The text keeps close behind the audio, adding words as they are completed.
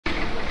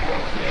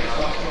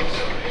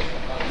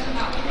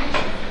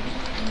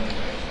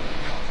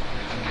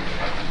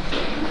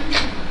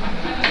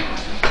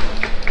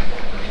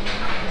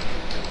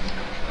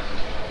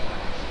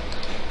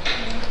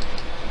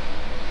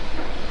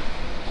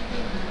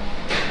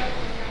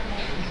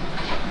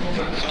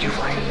Did you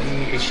find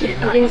the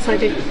HDMI?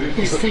 Inside it.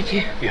 Yes, thank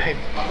you. You have?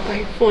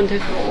 I found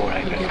it. All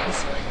right.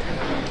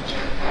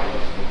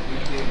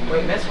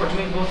 Wait, miss, we're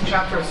doing both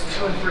chapters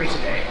 2 and 3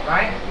 today,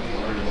 right?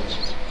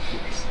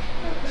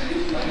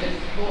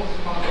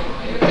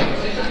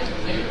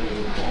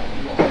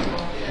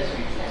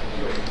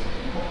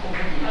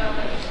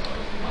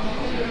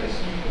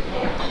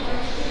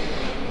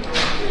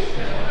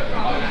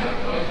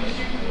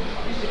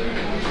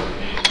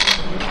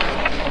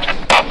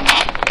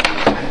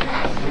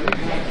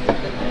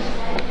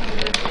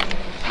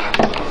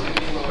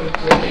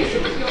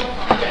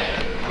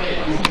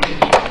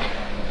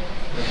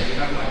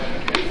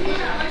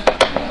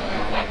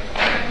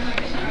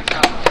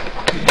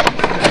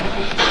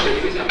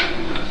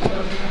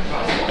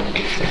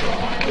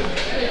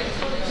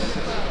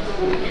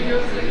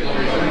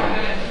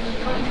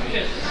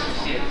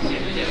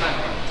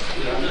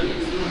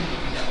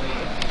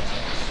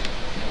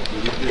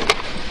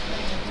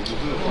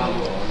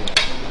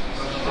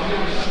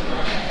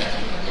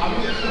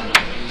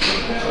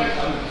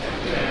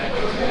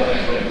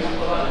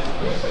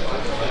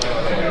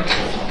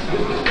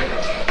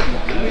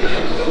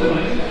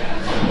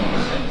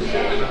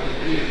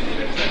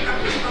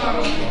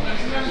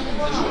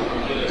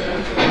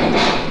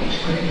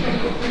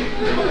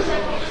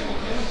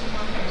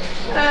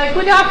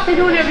 Good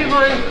afternoon,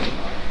 everyone.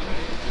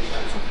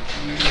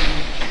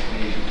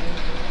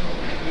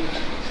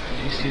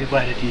 Do you still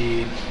require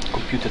the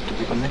computer to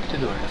be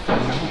connected or the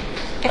phone now?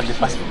 Have the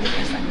password?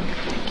 Yes, thank you.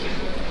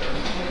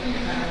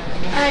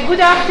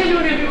 Good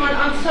afternoon, everyone.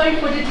 I'm sorry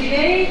for the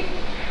delay.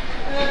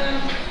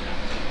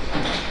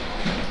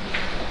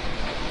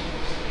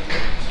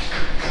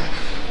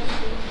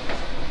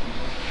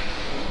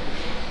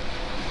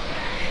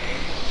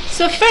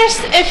 So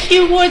first, a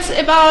few words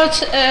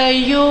about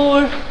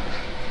your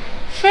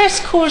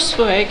first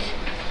coursework,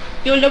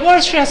 your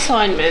laboratory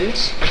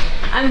assignment,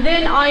 and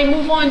then I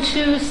move on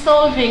to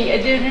solving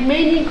the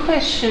remaining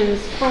questions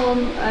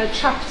from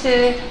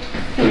chapter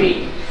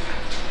 3.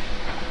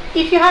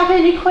 If you have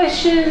any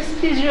questions,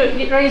 please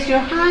raise your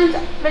hand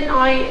when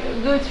I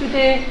go through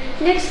the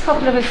next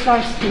couple of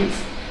slides,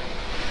 please.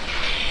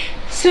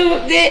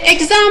 So the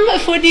exam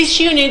for this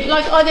unit,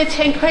 like other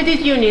 10 credit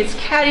units,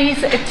 carries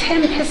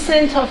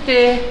 10% of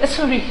the,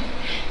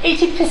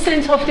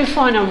 80% of the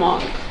final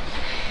mark.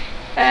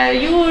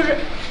 Your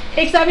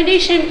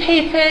examination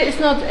paper is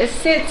not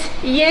set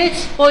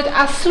yet, but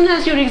as soon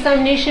as your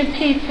examination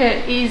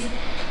paper is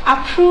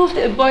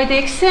approved by the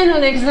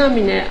external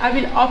examiner, I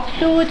will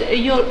upload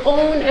your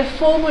own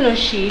formula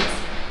sheets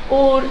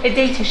or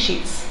data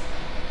sheets.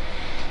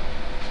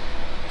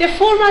 The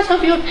format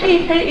of your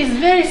paper is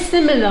very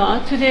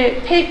similar to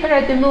the paper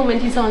at the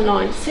moment is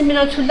online,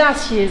 similar to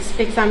last year's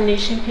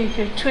examination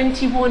paper,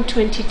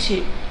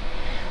 21-22.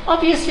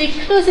 Obviously,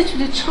 closer to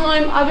the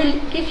time, I will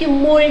give you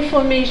more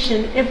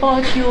information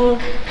about your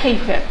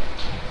paper.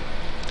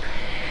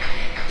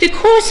 The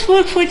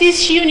coursework for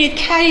this unit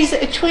carries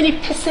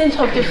 20%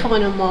 of the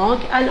final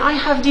mark, and I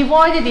have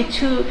divided it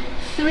to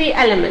 3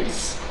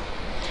 elements.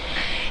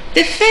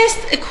 The first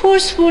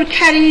coursework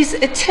carries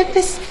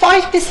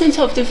 5%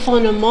 of the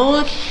final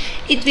mark.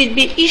 It will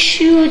be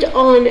issued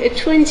on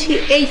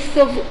 28th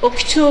of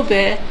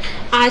October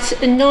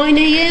at 9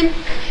 a.m.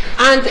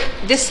 and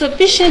the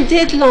submission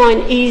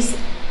deadline is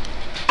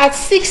at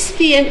 6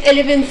 p.m.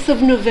 11th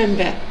of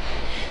November.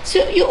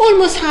 So you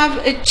almost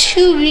have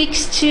 2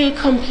 weeks to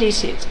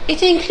complete it.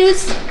 It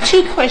includes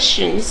 2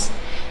 questions.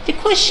 The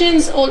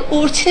questions are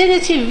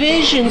alternative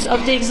versions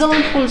of the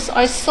examples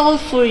I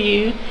solved for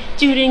you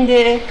during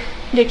the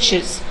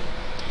lectures.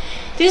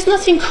 There's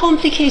nothing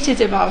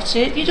complicated about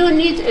it. You don't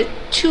need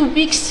 2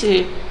 weeks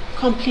to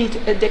complete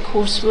the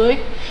coursework.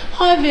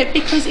 However,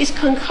 because it's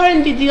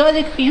concurrent with the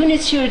other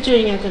units you're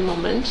doing at the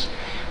moment,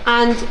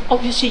 and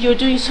obviously you're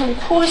doing some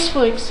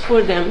coursework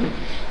for them,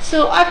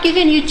 so I've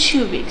given you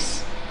 2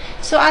 weeks.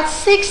 So at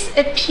 6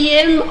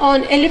 p.m.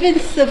 on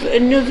 11th of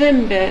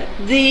November,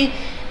 the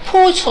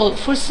portal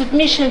for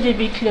submission will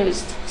be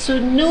closed. So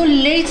no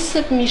late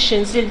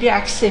submissions will be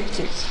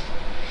accepted.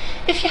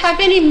 If you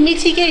have any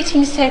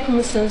mitigating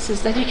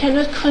circumstances that you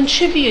cannot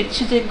contribute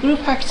to the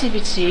group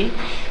activity,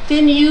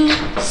 then you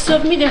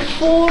submit a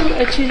form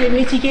to the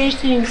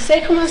mitigating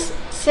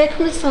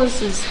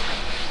circumstances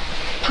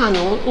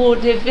panel, or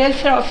the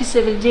welfare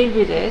officer will deal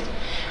with it.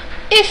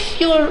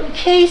 If your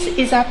case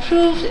is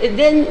approved,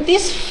 then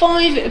this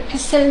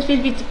 5%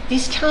 will be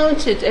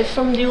discounted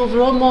from the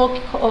overall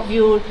mark of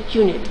your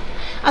unit.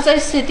 As I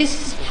said, this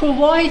is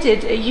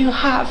provided you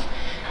have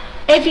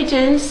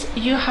evidence,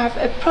 you have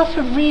a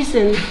proper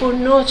reason for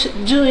not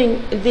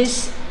doing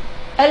this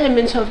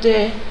element of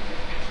the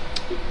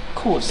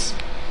course.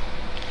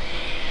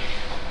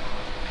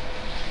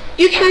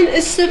 You can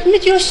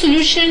submit your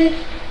solution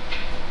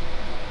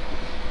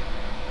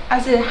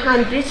as a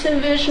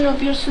handwritten version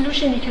of your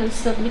solution. You can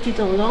submit it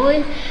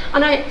online,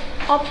 and I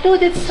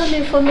uploaded some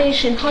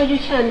information how you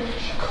can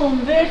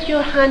convert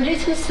your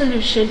handwritten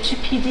solution to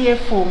PDF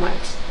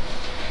format.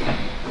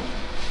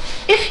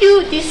 If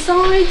if you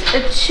decide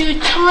to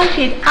type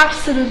it,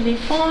 absolutely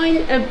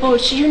fine,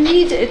 but you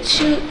need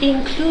to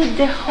include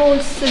the whole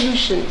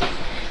solution.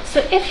 So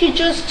if you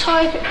just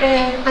type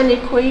an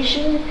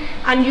equation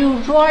and you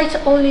write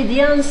only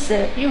the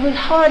answer, you will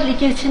hardly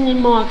get any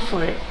mark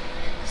for it.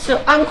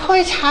 So I'm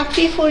quite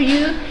happy for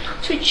you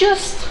to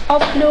just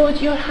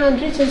upload your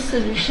handwritten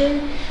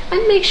solution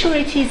and make sure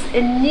it is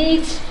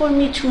neat for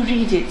me to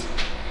read it.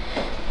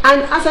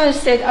 And as I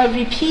said, I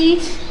repeat,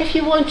 if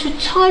you want to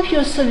type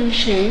your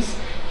solutions,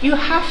 you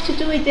have to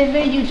do it the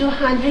way you do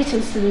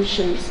handwritten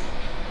solutions.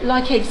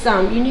 Like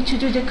exam, you need to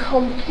do the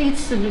complete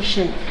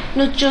solution,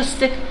 not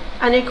just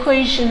an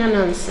equation and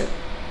answer.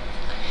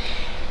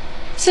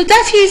 So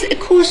that is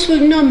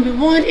coursework number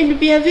 1. It will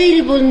be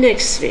available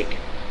next week.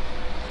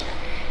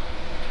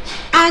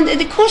 And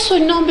the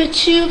coursework number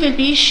 2 will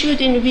be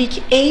issued in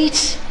week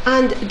 8,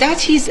 and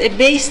that is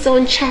based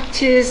on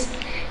chapters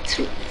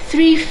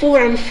 3, 4,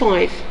 and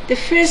 5. The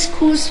first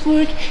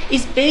coursework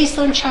is based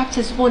on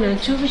chapters 1 and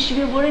 2, which we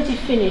have already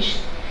finished.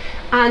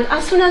 And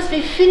as soon as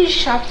we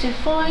finish chapter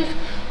 5,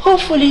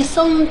 hopefully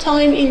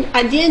sometime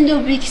at the end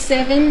of week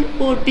 7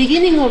 or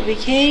beginning of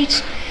week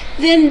 8,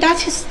 then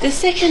that is the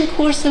second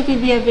course that will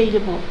be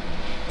available.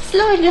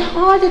 Slightly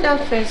harder than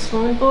first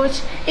one,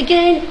 but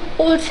again,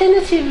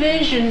 alternative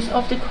versions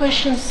of the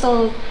questions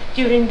solved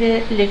during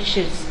the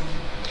lectures.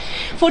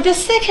 For the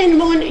second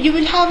one, you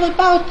will have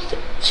about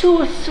 2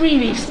 or 3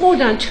 weeks, more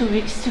than 2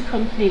 weeks to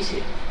complete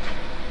it.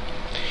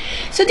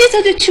 So these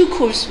are the 2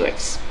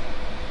 courseworks.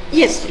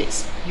 Yes,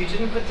 please. You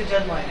didn't put the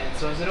deadline in,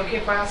 so is it okay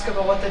if I ask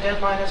about what the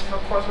deadline is for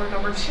coursework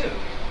number 2?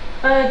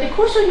 The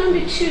coursework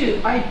number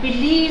 2, I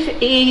believe,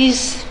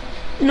 is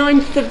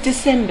 9th of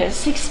December,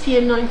 6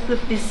 p.m. 9th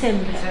of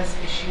December. It says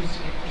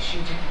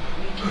issued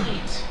in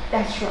week 8.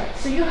 That's right.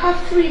 So you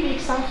have 3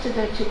 weeks after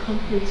that to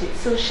complete it.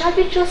 So shall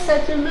we just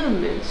at the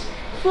moment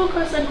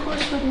focus on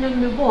coursework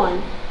number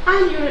 1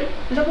 and your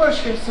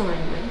laboratory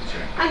assignment,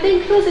 and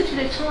then closer to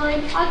the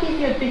time, I'll give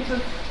you a bit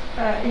of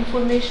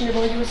information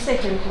about your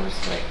second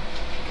coursework.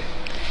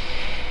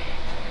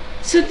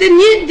 So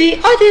the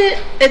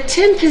other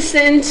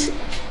 10%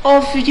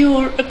 of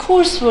your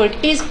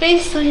coursework is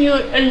based on your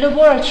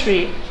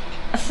laboratory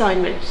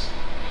assignment.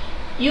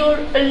 Your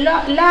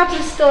lab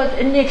will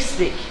start next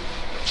week.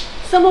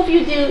 Some of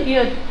you do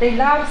the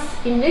labs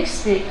in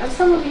next week, and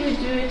some of you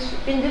do it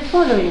in the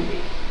following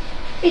week.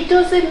 It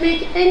doesn't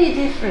make any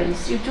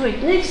difference. You do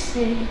it next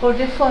week or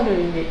the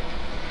following week.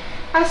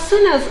 As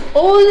soon as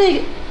all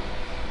the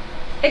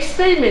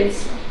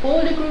experiments,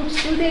 all the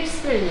groups do the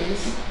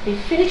experiments, they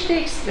finish the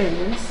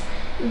experiments,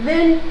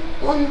 then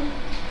on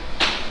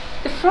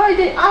the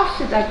Friday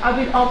after that, I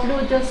will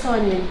upload the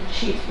assignment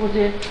sheet for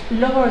the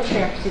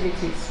laboratory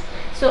activities.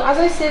 So as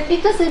I said,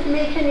 it doesn't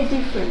make any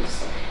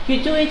difference.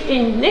 You do it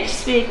in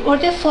next week or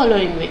the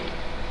following week.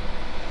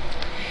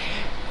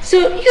 So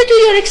you do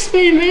your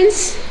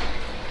experiments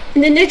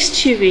in the next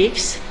 2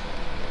 weeks,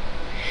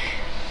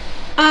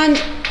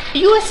 and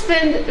you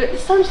spend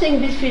something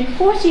between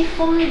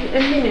 45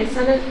 minutes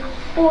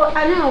or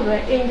an hour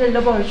in the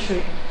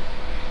laboratory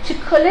to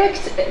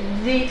collect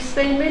the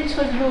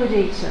experimental raw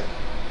data.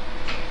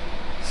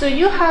 So we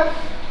have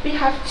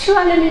 2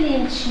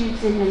 aluminum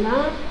tubes in the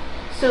lab.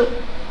 So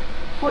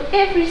for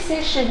every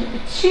session,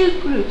 2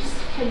 groups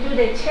can do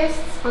their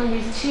tests on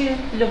these 2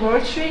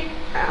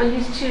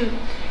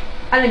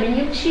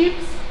 aluminum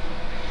tubes.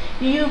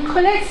 You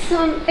collect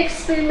some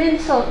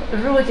experimental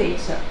raw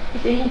data.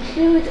 They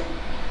include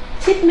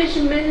tip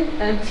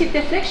measurement, tip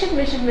deflection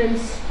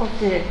measurements of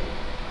the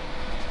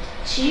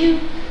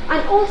tube,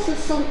 and also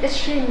some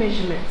strain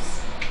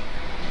measurements.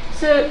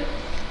 So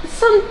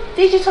some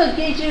digital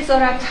gauges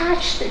are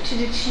attached to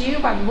the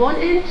tube at one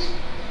end.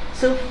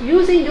 So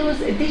using those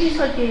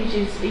digital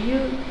gauges,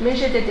 you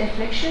measure the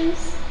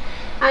deflections,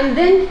 and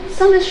then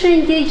some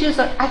strain gauges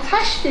are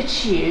attached to the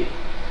tube.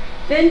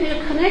 Then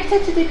they're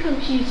connected to the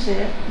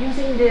computer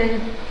using the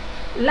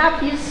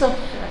LabVIEW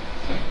software.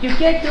 You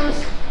get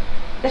those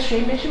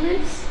strain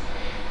measurements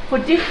for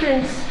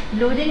different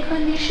loading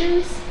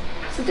conditions.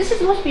 So this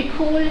is what we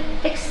call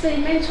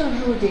experimental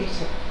raw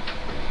data.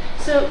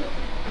 So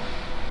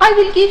I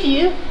will give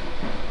you,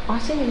 I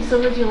think it's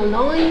already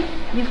online,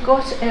 you've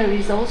got a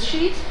results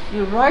sheet.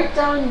 You write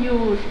down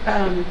your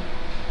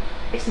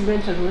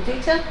experimental raw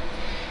data,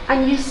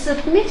 and you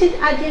submit it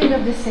at the end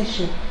of the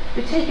session.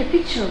 You take a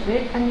picture of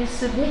it and you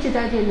submit it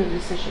at the end of the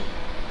session.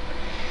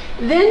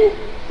 Then,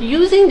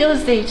 using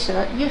those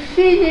data, you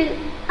fill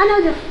in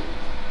another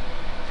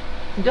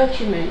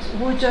document,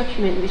 Word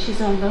document, which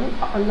is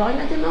online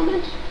at the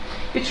moment.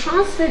 You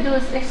transfer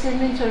those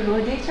experimental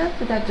raw data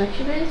to that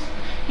document.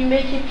 You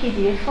make a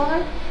PDF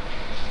file,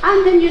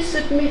 and then you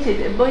submit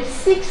it by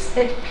 6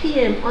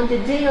 p.m. on the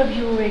day of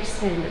your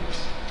experiment.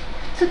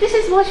 So this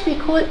is what we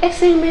call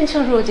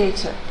experimental raw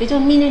data. They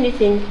don't mean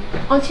anything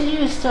until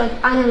you start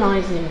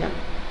analyzing them.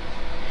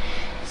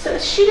 So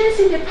students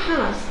in the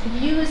past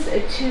used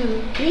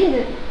to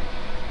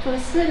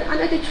spend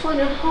another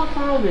 2.5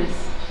 hours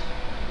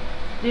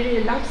during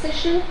the lab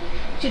session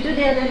to do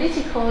the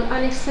analytical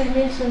and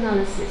experimental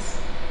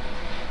analysis.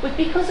 But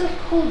because of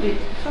COVID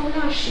from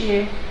last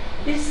year,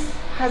 this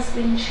has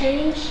been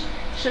changed.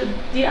 So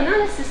the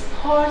analysis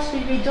part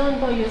will be done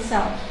by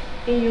yourself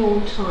in your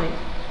own time.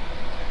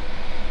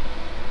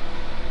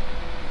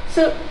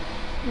 So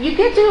you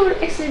get your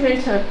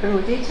experimental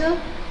raw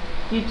data,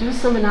 you do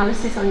some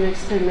analysis on your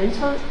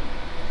experimental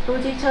raw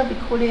data, we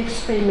call it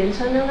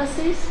experimental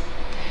analysis,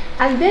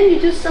 and then you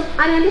do some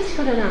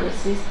analytical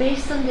analysis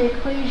based on the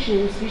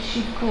equations which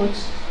you've got,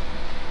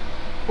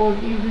 or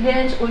you've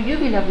learned, or you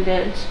will have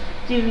learned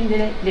during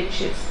the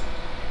lectures.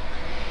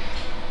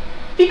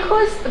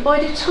 Because by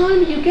the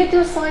time you get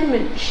the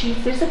assignment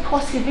sheet, there's a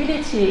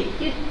possibility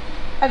you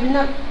have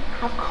not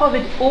have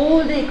covered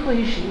all the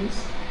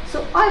equations.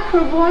 So I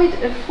provide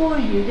for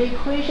you the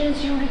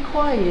equations you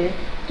require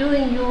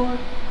during your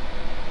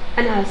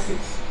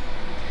analysis,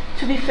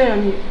 to be fair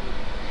on you.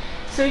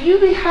 So you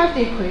will have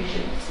the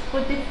equations,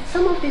 but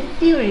some of the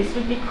theories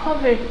will be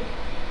covered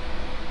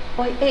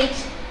by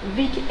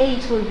week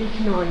 8 or week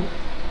 9.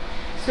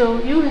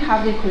 So you will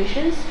have the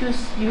equations,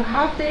 you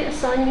have the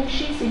assignment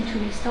sheets in 2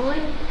 weeks'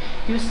 time,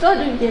 you start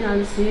doing the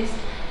analysis,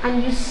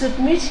 and you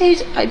submit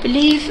it, I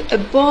believe,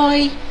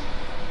 by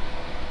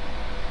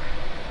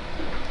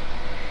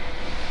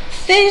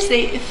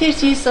Thursday,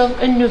 30th of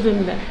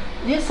November.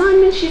 The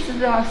assignment sheets,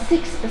 there are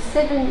 6,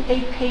 7,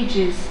 8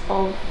 pages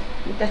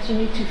that you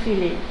need to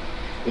fill in.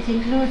 It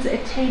includes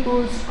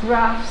tables,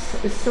 graphs,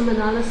 some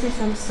analysis,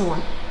 and so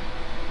on.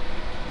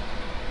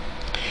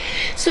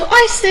 So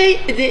I say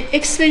the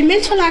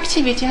experimental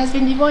activity has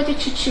been divided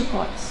to 2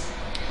 parts.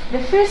 The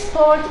first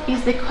part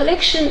is the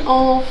collection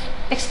of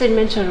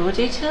experimental raw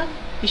data,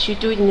 which you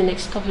do in the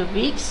next couple of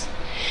weeks.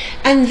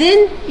 And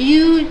then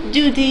you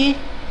do the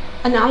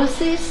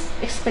analysis,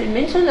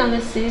 experimental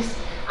analysis,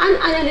 and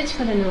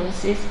analytical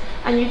analysis,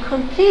 and you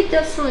complete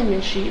the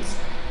assignment sheets.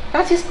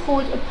 That is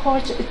called a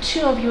part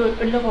 2 of your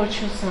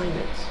laboratory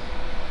assignment.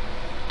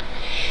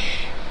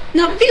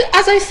 Now,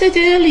 as I said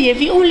earlier,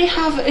 we only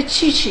have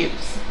 2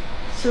 tubes.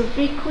 So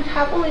we could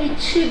have only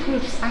 2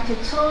 groups at a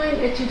time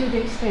to do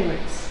the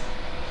experiments.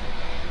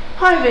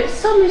 However,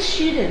 some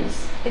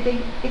students,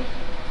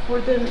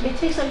 for them, it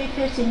takes only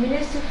 30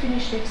 minutes to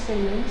finish the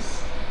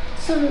experiments.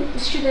 Some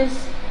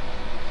students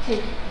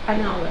take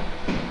an hour.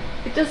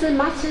 It doesn't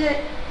matter,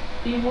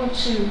 you want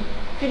to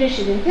finish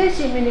it in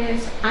 30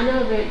 minutes, an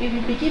hour, you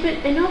will be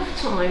given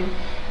enough time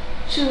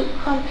to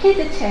complete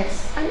the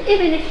test, and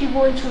even if you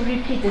want to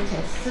repeat the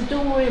test, so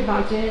don't worry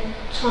about the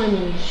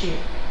timing issue.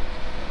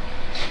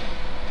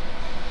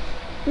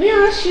 May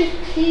I ask you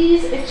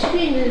please to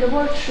be in the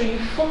laboratory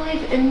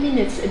 5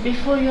 minutes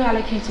before your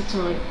allocated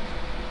time.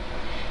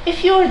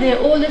 If you're there,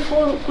 all the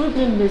 4 group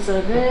members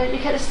are there, you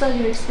can start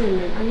your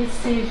experiment, and it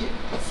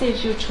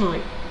saves your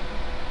time.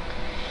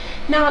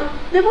 Now,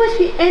 there won't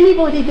be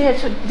anybody there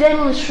to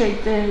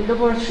demonstrate the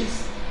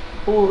laboratories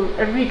or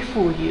a rig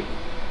for you.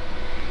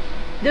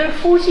 There are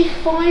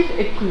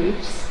 45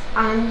 groups,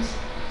 and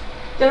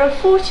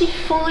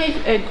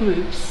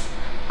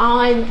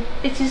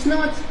it is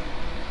not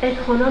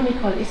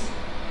economical.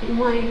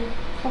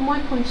 From my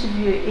point of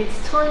view,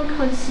 it's time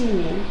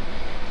consuming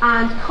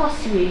and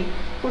costly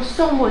for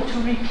someone to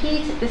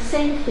repeat the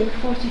same thing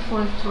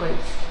 45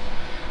 times.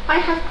 I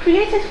have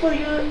created for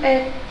you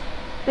a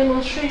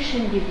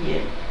demonstration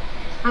video,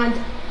 and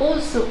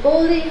also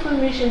all the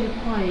information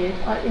required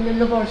are in the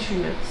laboratory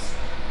notes.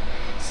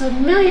 So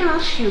may I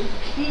ask you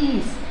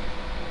please,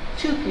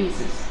 2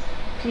 pleases,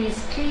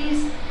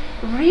 please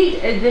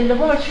read the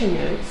laboratory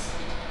notes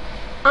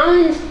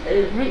and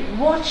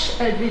watch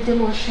the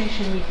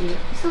demonstration video.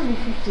 It's only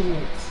 15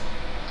 minutes.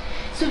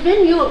 So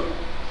when you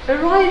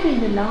arrive in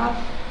the lab,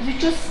 you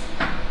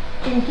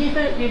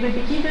will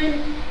be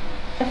given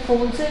a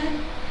folder,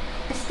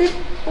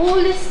 all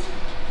these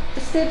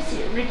steps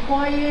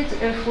required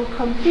for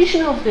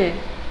completion of the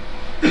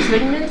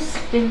experiments.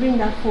 They bring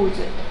that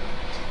folder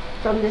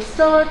from the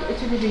start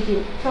to the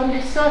beginning, from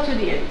the start to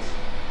the end.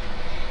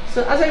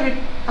 So as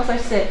I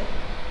said,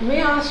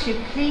 may I ask you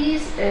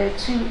please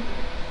to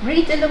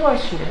read the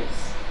laboratory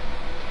notes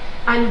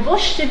and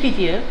watch the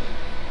video.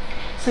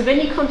 So when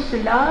you come to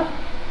the lab,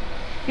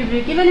 you will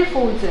be given a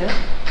folder.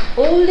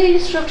 All the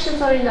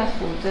instructions are in that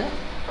folder,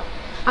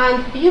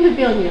 and you will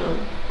be on your own.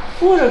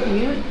 4 of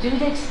you do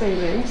the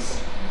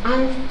experiments,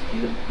 and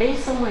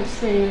based on my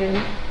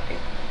experience,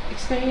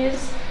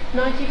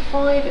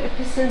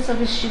 95% of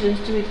the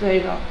students do it very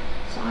well.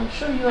 So I'm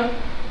sure you are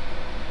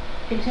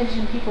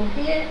intelligent people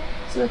here.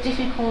 It's not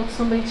difficult.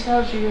 Somebody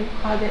tells you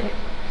how the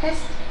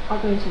tests are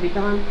going to be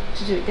done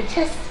to do it. The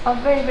tests are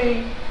very,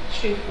 very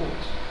straightforward.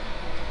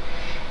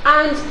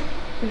 And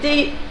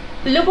the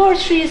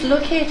laboratory is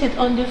located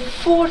on the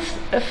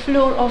 4th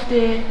floor of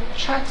the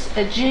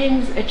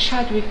James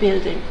Chadwick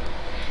building.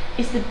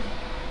 It's the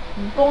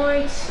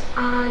white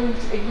and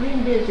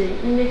green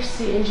building next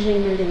to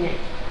Engineering Building A.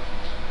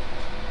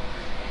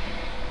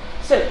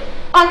 So,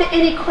 are there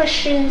any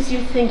questions you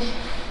think?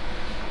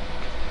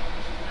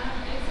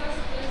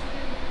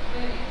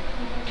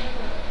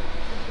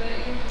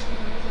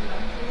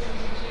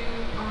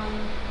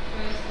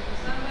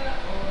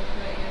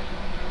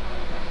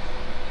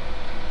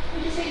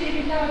 Would you say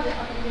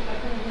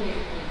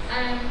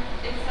And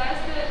it says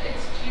that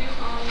it's due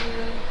on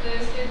the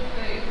Thursday, the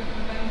 30th of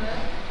November,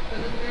 but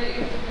the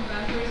 30th of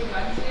November is a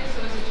Wednesday,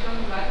 so is it due on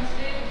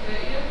Wednesday, the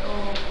 30th,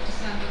 or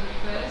December the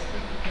 1st, or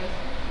the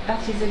Thursday?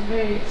 That is a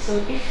very, so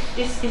if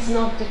this is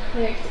not the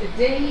correct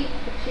day,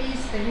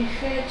 please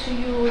refer to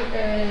your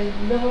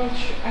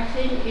laboratory, I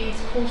think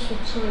it's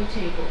coursework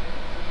timetable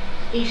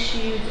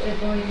issued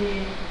by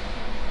the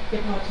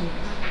department.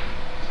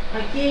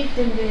 I gave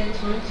them the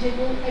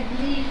timetable. I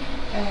believe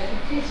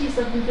the 30th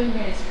of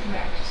November is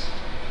correct.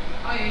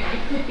 Oh, yeah.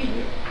 It could be,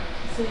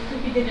 so it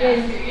could be the Yes,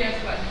 Wednesday.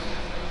 yes, Wednesday.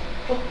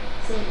 Oh,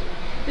 so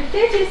the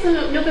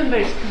 30th of November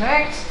is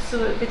correct,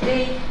 so the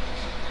day,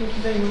 thank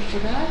you very much for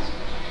that.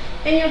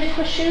 Any other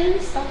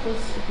questions? That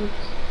was a good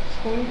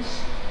point.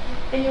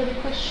 Any other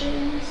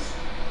questions?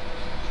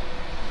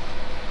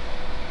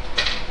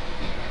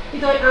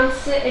 Did I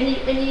answer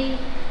anything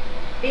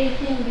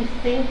you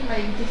think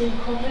I didn't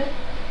cover?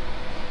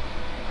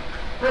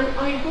 And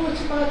I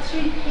wrote about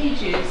 3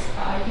 pages,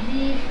 I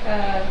believe,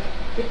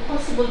 the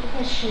possible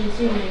questions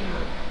you may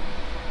have.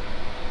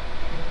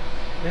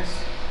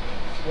 Yes.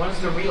 When's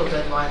the real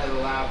deadline of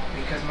the lab?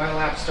 Because my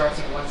lab starts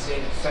on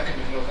Wednesday, the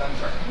 2nd of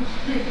November.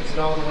 Is it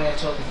all the way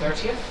until the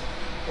 30th?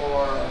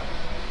 Or...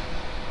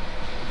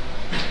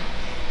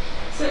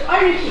 So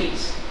I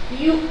repeat,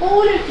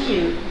 all of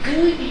you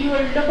do your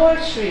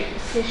laboratory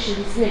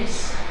sessions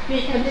next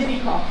week and the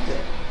week after.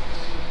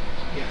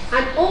 Yes.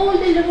 And all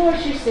the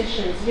laboratory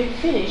sessions will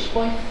finish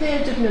by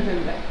 3rd of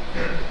November.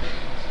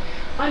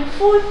 On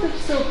 4th of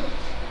so,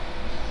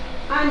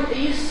 and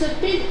you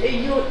submit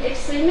your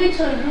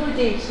experimental raw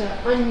data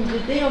on the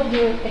day of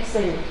your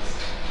experiments.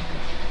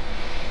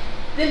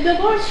 The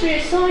laboratory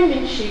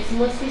assignment sheets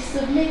must be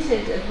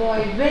submitted by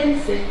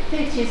Wednesday,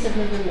 30th of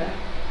November.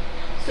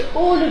 So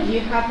all of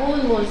you have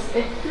almost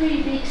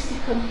 3 weeks to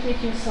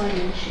complete your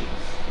assignment sheets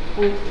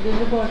for the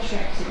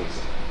laboratory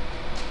activity.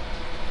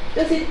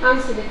 Does it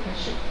answer the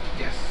question?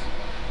 Yes.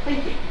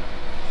 Thank you.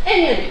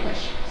 Any other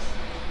questions?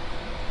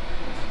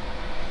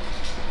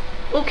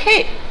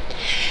 Okay.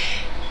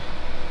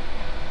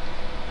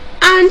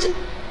 And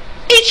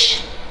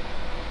each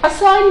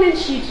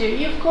assignment you do,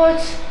 you've got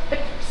a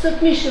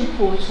submission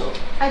portal.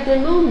 At the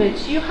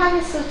moment, you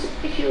have a sort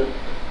of, if you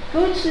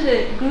go to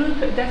the group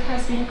that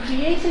has been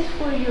created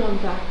for you on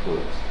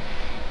Blackboard,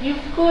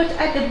 you've got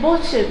at the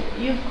bottom,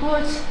 you've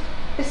got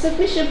a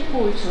submission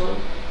portal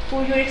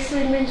for your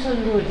experimental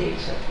raw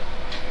data.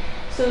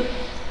 So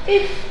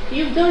if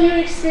you've done your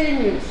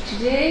experiments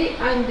today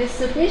and the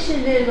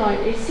submission deadline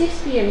is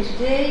 6 p.m.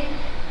 today,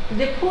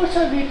 the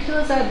portal will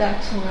close at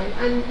that time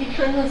and you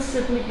cannot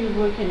submit your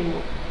work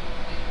anymore.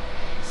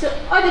 So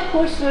other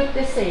coursework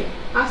the same.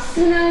 As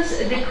soon as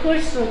the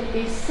coursework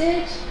is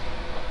set,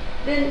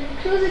 then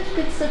closer to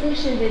the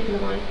submission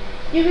deadline,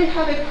 you will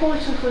have a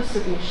portal for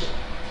submission.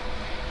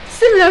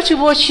 Similar to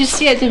what you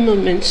see at the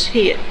moment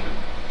here.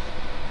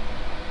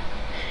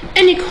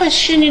 Any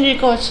question in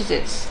regard to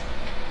this?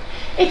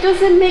 It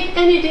doesn't make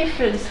any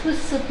difference who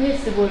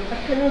submits the work.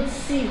 I cannot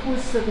see who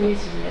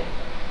submitted it.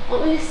 I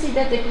only see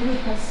that the group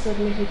has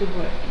submitted the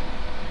work.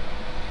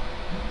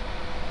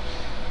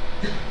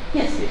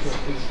 Yes, please.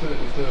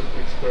 Is the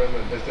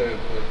experiment, is the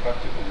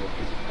practical work,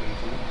 is it in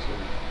groups?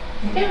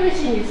 Or?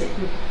 Everything is a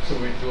group. So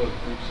we do a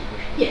group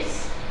submission?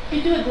 Yes.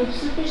 You do a group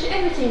submission,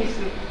 everything is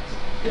group.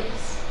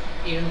 Yes.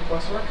 Even the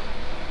coursework?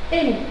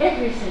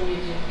 Everything you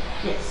do,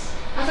 yes.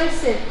 As I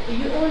said,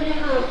 you only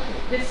have,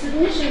 the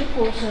submission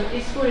portal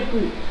is for a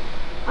group.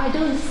 I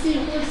don't see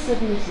who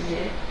submitted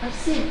it. I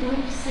see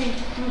group, say,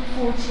 group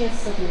 40 has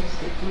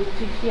submitted it, group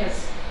 50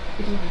 has,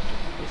 we don't have to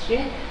do this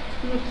yet,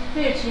 group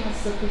 30 has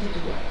submitted the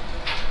work.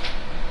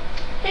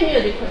 Any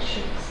other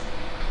questions?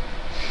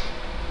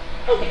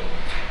 Okay.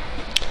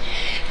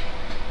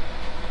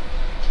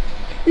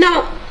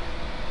 Now,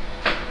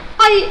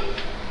 I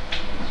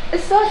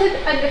started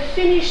and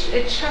finished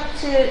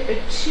chapter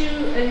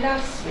 2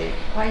 last week.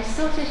 I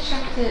started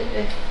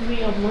chapter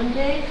 3 on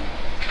Monday.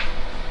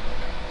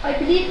 I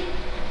believe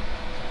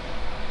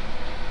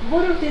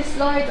one of the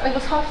slides, I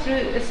was half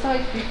through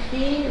slide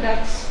 15,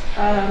 that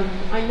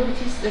I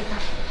noticed that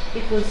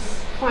it was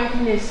 5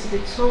 minutes to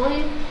the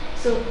time,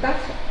 so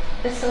that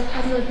slide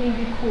has not been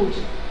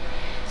recorded.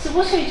 So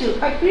what I do,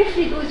 I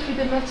briefly go through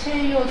the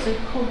materials and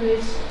cover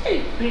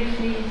very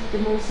briefly the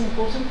most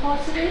important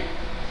parts of it,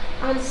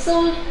 and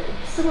solve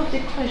some of the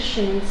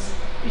questions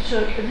which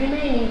are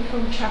remaining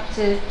from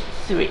chapter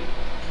 3.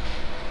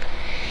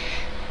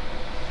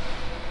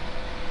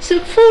 So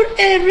for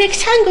a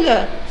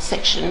rectangular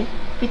section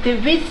with the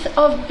width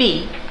of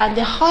B and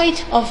the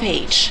height of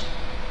H,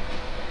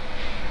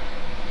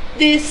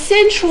 the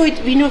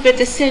centroid, we know that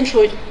the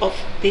centroid of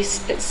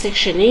this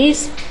section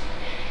is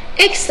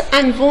X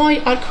and Y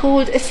are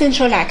called a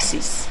central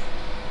axis.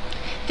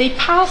 They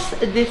pass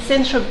the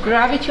center of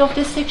gravity of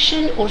the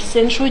section or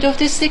centroid of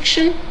the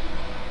section.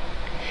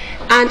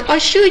 And I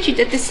showed you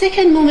that the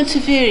second moment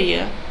of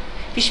area,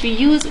 which we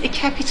use a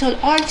capital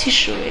R to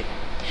show it,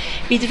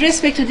 with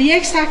respect to the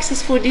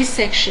x-axis for this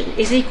section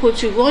is equal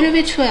to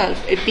 1/12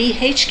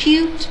 BH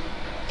cubed,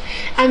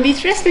 and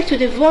with respect to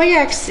the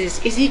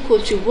y-axis is equal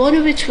to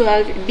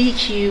 1/12 b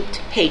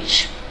cubed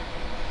h.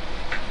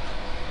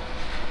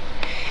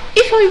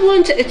 If I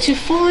want to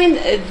find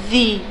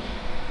the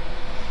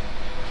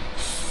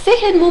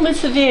second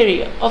moment of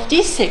area of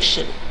this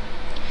section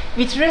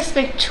with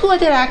respect to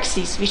other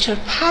axes which are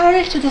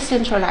parallel to the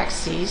central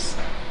axis,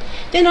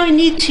 then I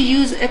need to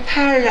use a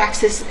parallel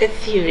axis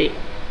theory.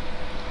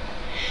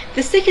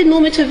 The second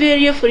moment of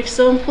area, for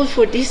example,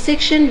 for this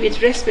section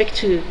with respect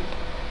to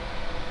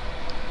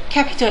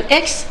capital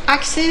X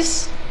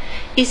axis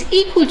is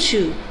equal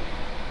to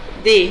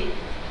the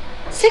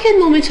second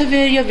moment of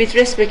area with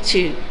respect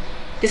to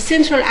the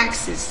central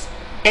axis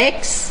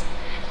X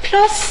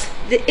plus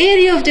the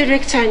area of the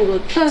rectangle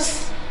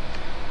plus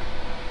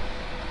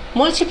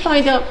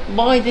multiplied up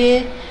by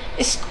the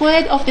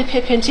square of the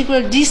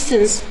perpendicular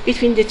distance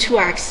between the two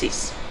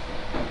axes.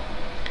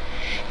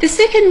 The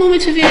second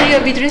moment of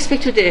area with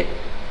respect to the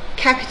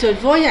capital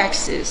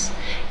y-axis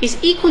is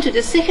equal to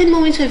the second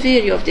moment of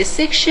area of the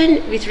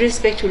section with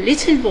respect to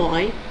little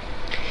y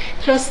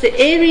plus the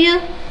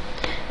area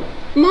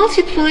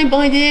multiplied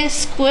by the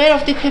square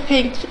of the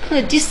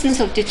perpendicular distance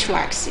of the two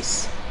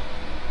axes.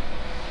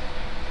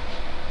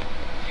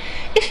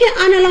 If you're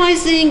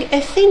analyzing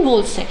a thin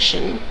wall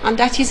section, and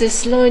that is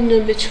slide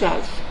number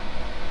 12,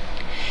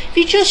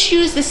 we just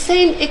use the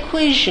same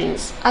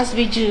equations as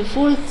we do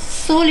for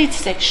solid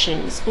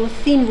sections or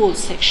thin wall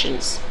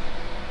sections.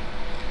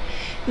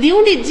 The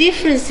only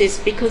difference is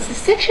because the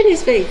section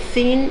is very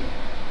thin,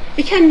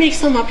 we can make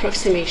some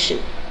approximation.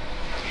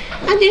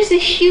 And there's a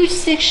huge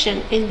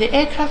section in the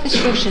aircraft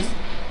structures,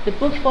 the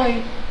book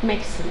by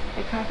Maxson,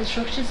 aircraft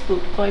structures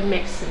book by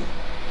Maxson,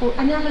 for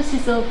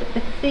analysis of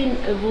thin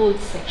wall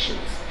sections.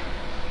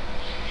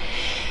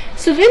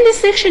 So when the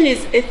section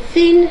is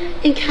thin,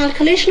 in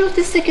calculation of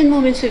the second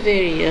moment of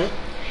area,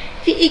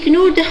 we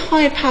ignore the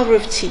higher power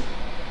of t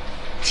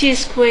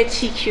squared,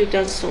 t cubed,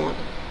 and so on.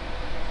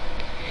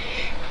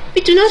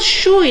 We do not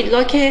show it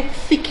like a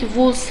thick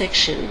wall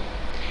section.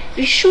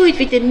 We show it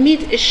with the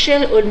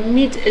mid-shell or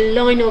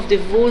mid-line of the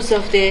walls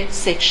of the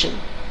section.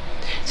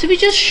 So we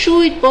just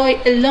show it by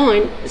a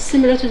line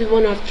similar to the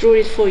one I've drawn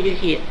it for you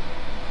here.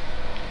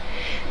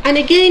 And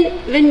again,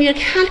 when we are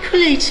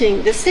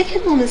calculating the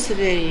second moment of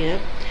area,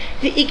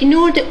 we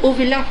ignore the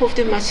overlap of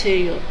the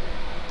material.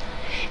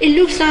 It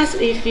looks as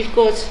if we've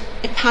got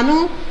a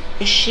panel,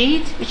 a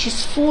sheet, which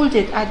is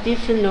folded at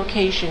different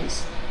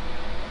locations.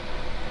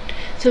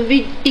 So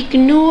we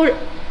ignore,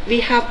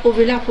 we have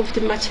overlap of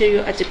the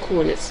material at the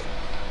corners.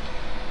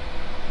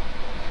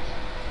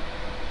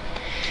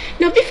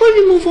 Now before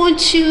we move on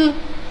to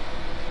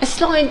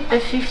slide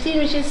 15,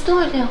 which is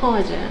slightly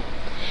harder,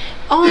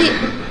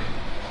 I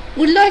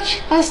would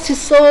like us to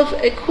solve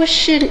a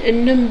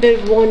question number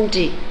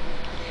 1D.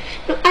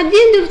 Now at the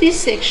end of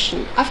this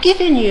section, I've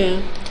given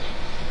you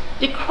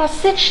the cross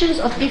sections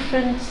of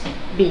different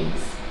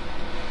beams,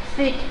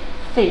 thick,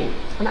 thin,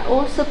 and I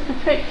also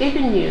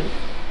given you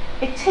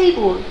a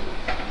table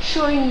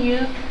showing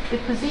you the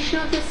position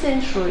of the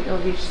centroid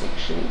of each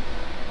section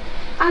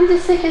and the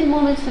second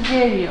moment of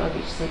area of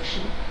each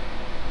section.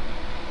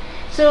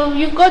 So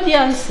you've got the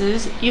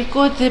answers, you've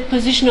got the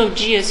position of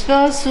G as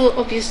well, so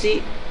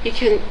obviously you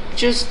can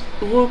just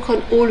work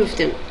on all of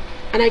them.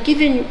 And I will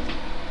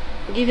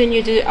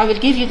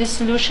give you the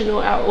solution,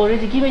 or I've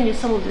already given you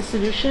some of the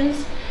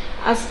solutions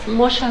as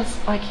much as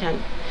I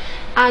can.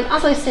 And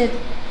as I said,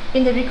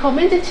 in the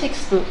recommended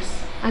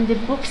textbooks and the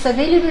books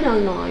available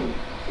online,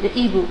 the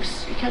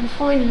e-books, you can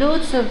find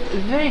loads of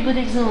very good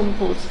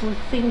examples for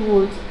thin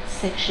walled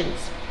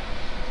sections.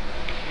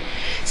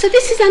 So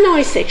this is an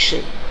I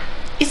section.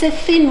 It's a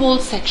thin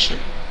walled section.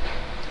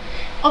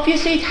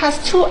 Obviously it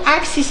has two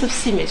axes of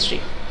symmetry.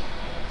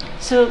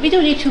 So we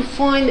don't need to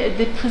find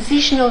the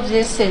position of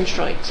the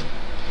centroid.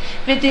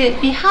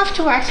 We have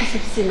two axes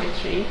of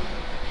symmetry.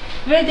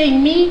 Where they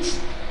meet,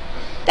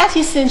 that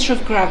is center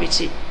of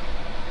gravity.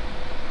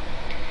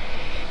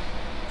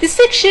 The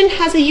section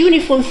has a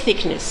uniform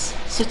thickness,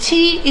 so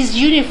T is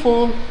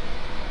uniform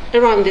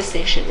around the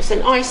section. It's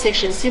an I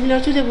section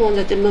similar to the one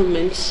at the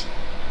moment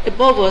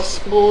above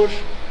us, or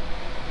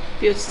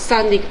we are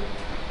standing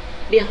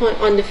behind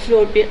on the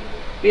floor,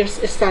 we are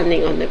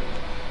standing on them.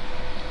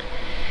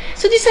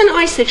 So this is an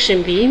I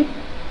section beam.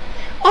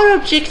 Our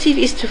objective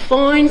is to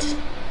find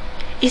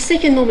a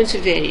second moment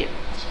of area.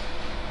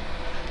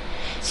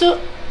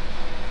 So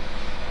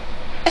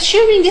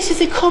assuming this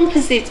is a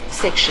composite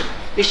section,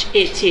 which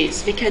it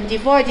is, we can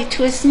divide it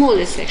to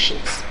smaller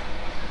sections.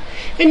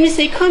 When we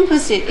say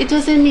composite, it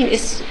doesn't mean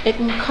it's a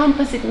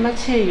composite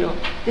material.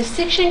 The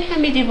section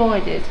can be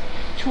divided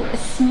to a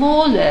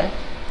smaller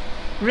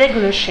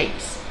regular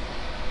shapes.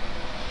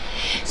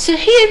 So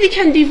here we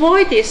can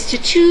divide this to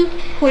two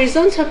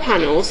horizontal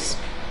panels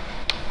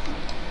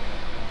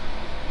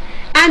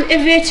and a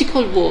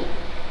vertical wall.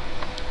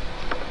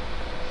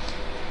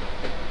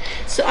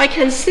 So I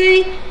can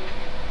say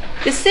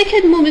the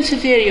second moment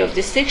of area of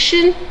the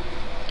section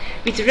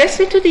with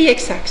respect to the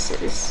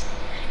x-axis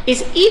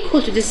is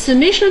equal to the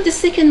summation of the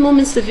second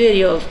moments of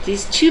area of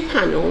these two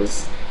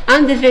panels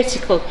and the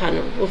vertical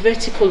panel or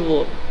vertical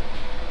wall.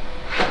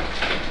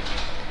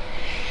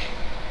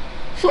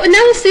 For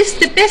analysis,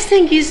 the best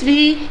thing is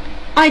we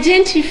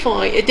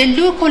identify the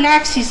local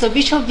axis of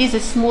each of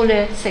these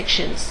smaller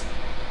sections.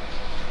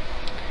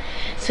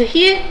 So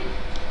here,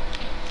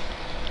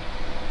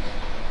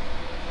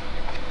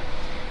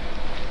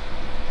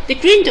 the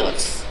green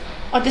dots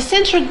are the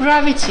central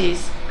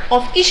gravities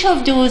of each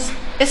of those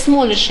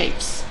smaller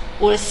shapes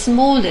or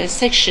smaller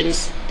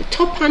sections, the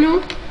top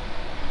panel,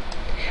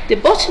 the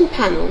bottom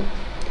panel,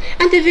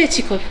 and the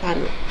vertical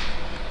panel.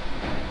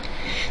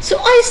 So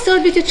I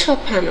start with the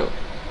top panel.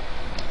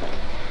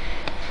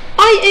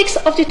 Ix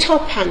of the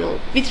top panel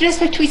with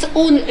respect to its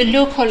own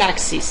local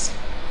axis.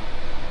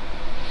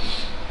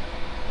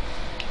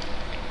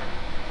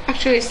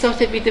 Actually, I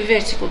started with the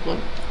vertical one.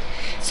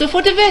 So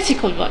for the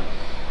vertical one,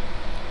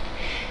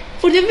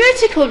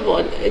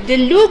 the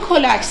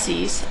local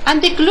axis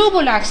and the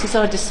global axis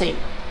are the same.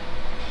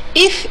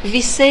 If we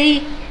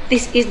say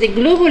this is the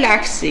global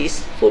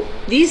axis for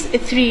these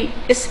three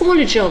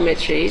smaller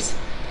geometries,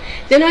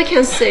 then I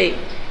can say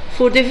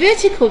for the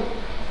vertical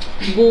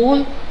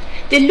wall,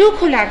 the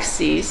local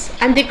axis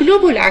and the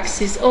global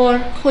axis are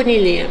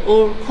collinear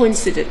or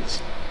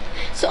coincident.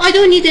 So I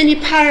don't need any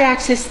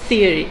para-axis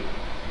theory.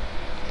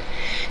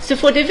 So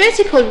for the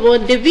vertical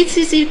one, the width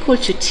is equal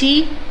to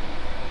t,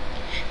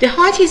 the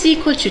height is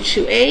equal to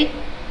 2a,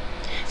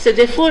 so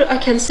therefore I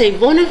can say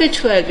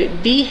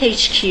 1/12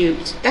 bh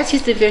cubed, that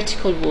is the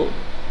vertical wall.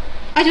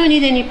 I don't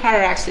need any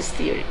para-axis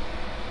theory.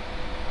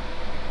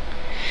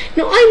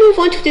 Now I move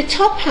on to the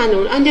top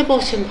panel and the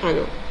bottom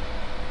panel.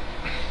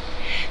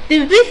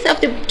 The width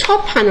of the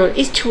top panel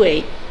is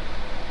 2a.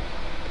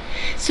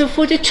 So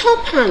for the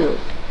top panel,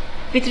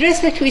 with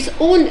respect to its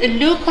own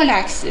local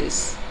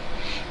axis,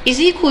 is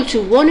equal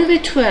to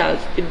 1/12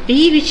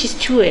 b, which is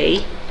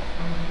 2a.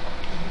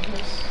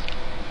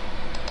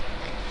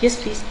 Yes,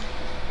 please.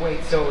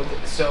 Wait, so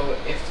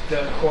if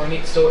the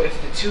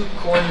two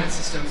coordinate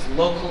systems,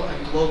 local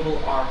and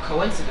global, are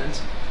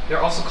coincident,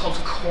 they're also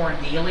called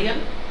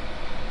Cornelian?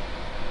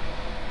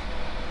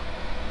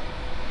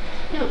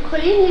 No,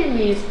 collinear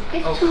means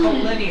if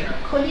collinear.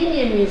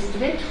 Collinear means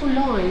when two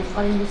lines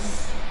are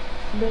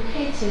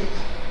located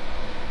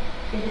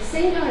in the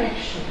same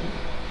direction,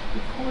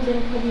 we call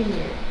them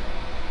collinear.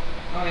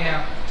 Oh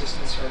yeah, just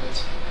misheard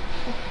it.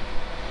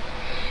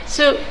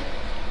 So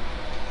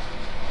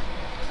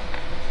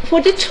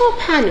for the top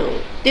panel,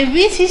 the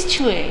width is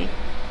 2a,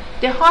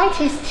 the height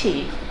is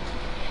t.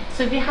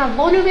 So we have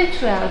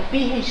 1/12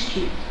 bh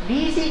cubed.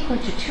 B is equal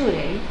to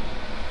 2a,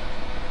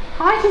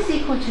 height is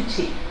equal to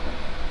t.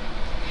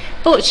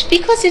 But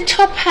because the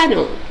top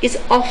panel is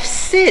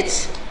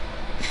offset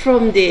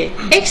from the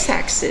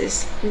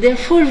x-axis,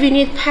 therefore we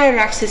need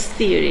para-axis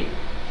theory.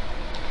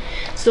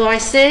 So I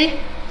say,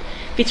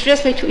 with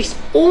respect to its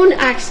own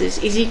axis,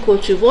 is equal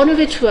to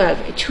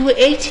 1/12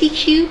 2at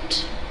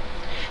cubed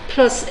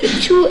plus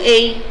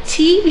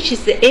 2at, which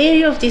is the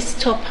area of this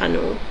top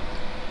panel,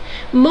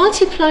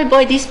 multiplied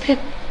by this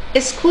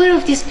square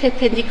of this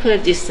perpendicular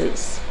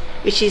distance,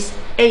 which is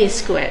a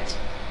squared.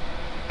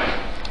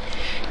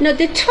 Now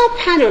the top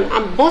panel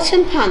and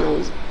bottom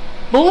panels,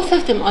 both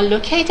of them are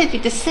located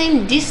with the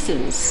same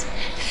distance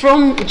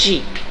from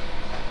G,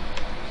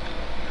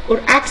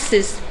 or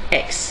axis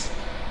X.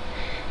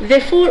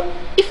 Therefore,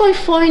 if I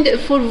find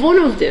for one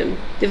of them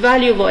the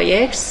value of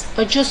Ix,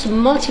 I just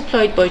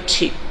multiply it by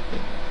 2.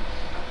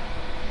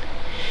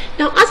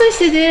 Now, as I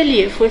said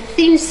earlier, for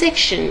thin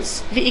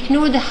sections, we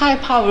ignore the high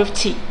power of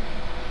t,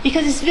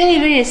 because it's very,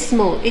 very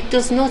small. It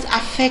does not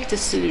affect the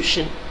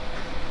solution.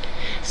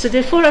 So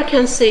therefore, I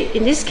can say,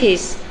 in this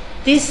case,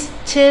 this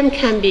term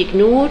can be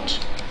ignored.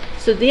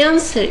 So the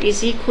answer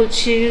is equal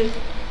to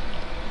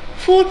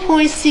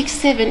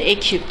 4.67 a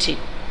cubed t.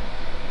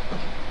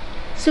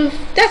 So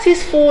that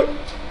is for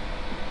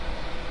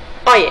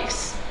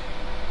Ix.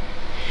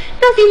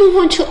 Now we move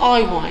on to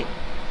Iy.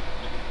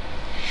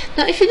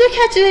 Now if you look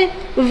at the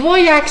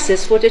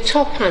y-axis for the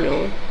top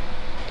panel,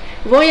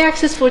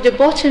 y-axis for the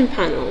bottom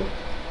panel,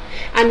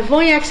 and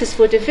y-axis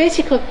for the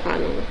vertical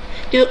panel,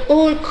 they're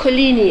all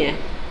collinear.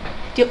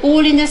 They're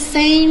all in the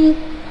same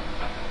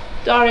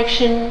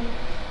direction.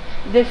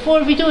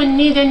 Therefore, we don't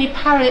need any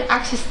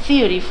para-axis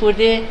theory for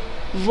the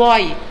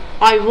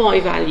Iy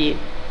value.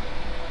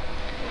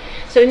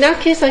 So in that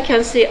case, I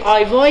can say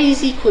Iy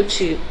is equal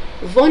to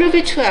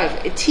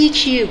 1/12 t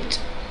cubed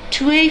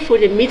 2a for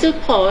the middle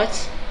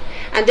part,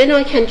 and then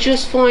I can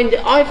just find the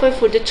Iy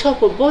for the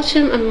top or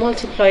bottom and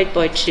multiply it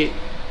by 2.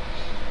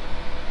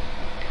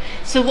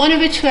 So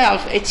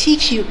 1/12 t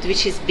cubed,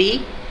 which is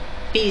b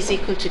is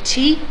equal to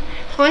t,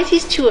 height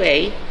is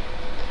 2a,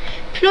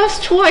 plus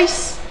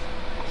twice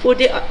for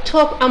the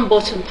top and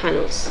bottom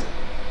panels.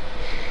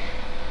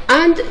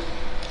 And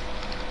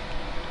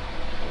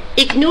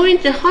ignoring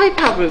the high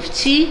power of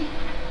t,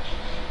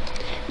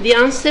 the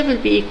answer will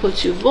be equal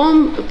to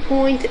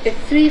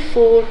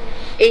 1.34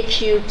 a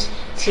cubed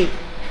t.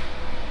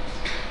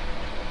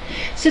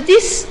 So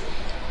this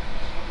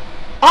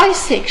I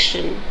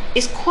section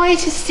is quite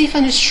stiff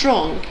and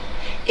strong.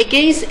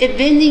 against a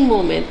bending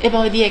moment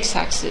about the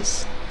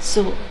x-axis.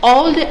 So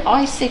all the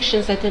I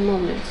sections at the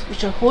moment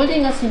which are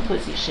holding us in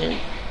position,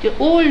 they're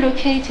all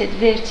located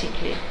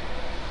vertically.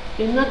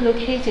 They're not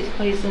located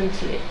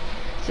horizontally.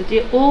 So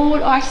they're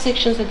all I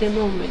sections at the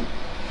moment.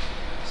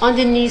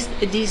 Underneath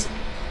these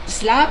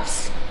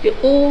slabs, they're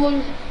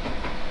all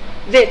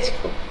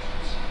vertical.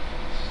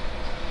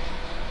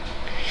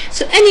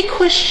 So any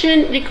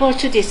question regard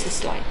to this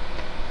slide?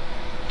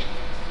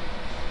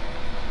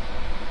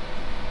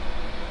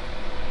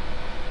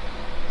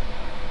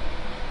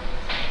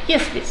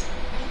 Yes, please.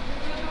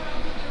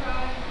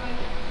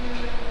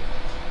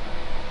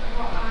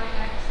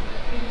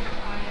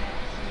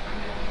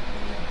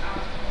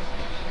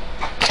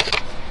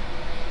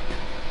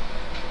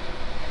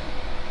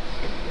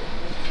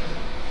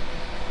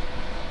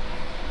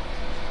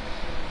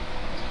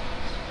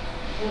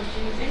 Want to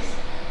use this?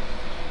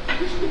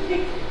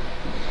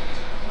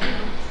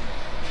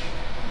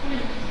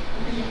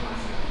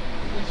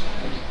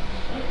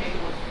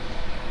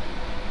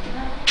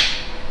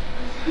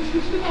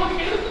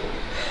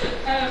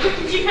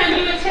 You can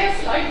do a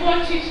test like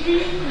 1, 2, 3.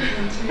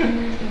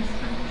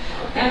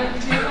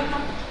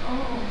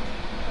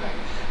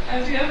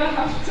 Do you ever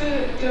have to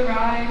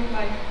derive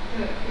like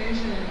the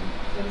equation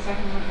for the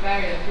second order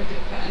variant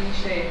for any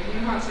shape? You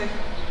know how it's like a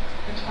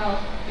 12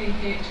 being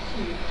h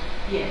cubed?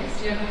 Yes.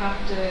 Do you ever have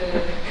to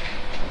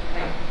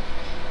like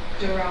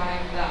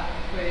derive that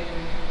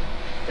equation?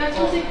 That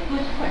was a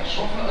good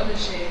question. Or for other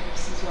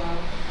shapes as well?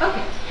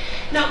 Okay.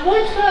 Now 1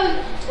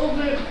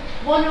 over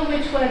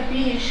 12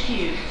 bh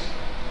cubed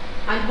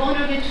and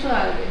 1 over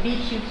 12 b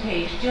cubed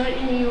h, they are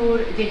in your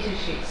data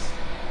sheets.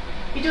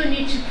 You don't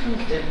need to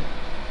prove them.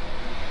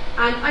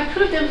 And I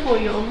proved them for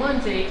you on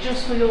Monday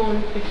just for your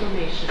own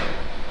information.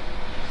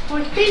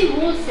 For thin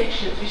wall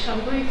sections, which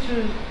I'm going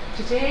through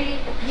today,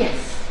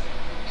 yes.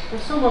 For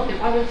some of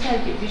them, I will tell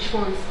you which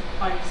ones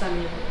are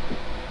examinable.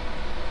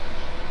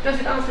 Does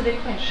it answer the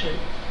question?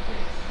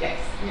 Yes.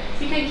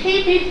 Yes. You can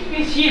keep it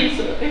with you,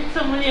 so if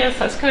someone else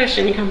has a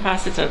question, you can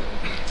pass it on.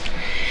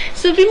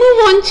 So we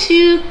move on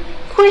to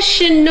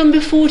question number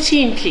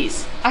 14,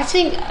 please. I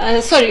think,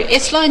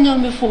 slide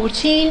number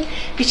 14,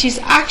 which is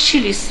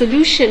actually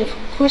solution for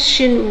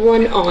question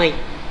 1I.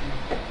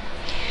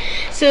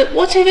 So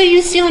whatever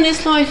you see on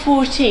slide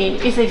 14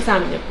 is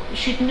examinable. You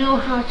should know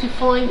how to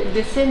find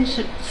the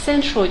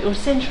centroid or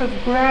center of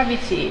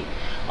gravity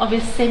of a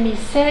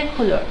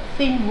semicircular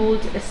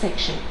thin-walled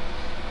section.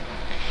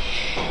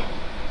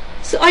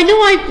 So I know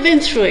I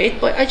went through it,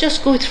 but I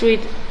just go through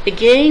it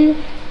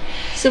again.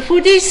 So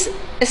for this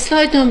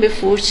slide number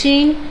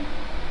 14,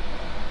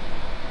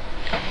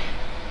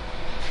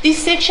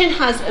 this section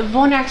has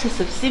one axis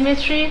of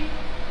symmetry.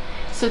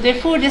 So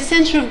therefore, the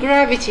center of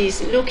gravity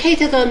is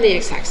located on the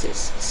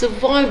x-axis. So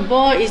y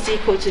bar is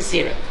equal to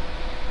 0.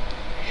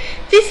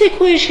 This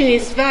equation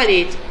is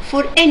valid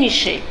for any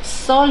shape,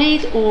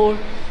 solid or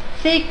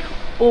thick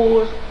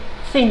or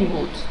thin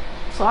wood.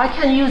 So I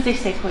can use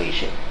this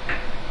equation.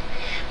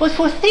 But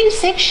for thin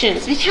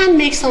sections, we can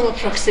make some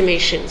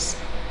approximations.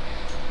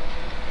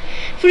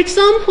 For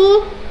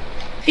example,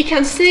 we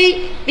can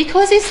say,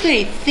 because it's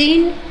very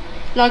thin,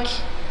 like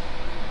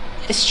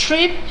a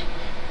strip,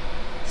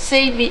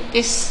 say with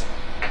this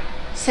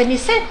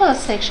semicircular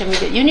section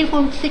with a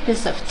uniform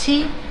thickness of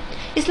t,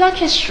 is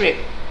like a strip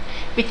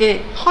with the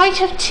height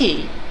of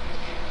t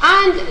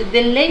and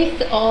the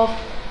length of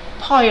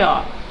pi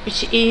r,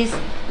 which is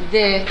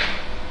the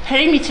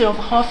perimeter of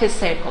half a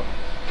circle.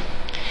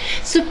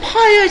 So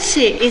pi r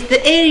t is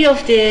the area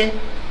of the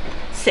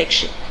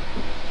section.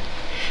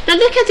 Now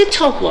look at the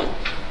top one.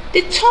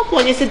 The top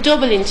one is a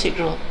double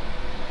integral.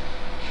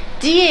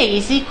 dA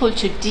is equal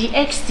to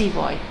dx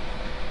dy.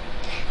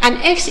 And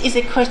x is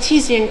a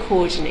Cartesian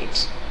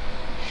coordinate,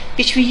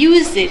 which we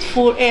used it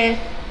for a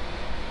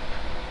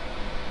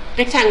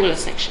rectangular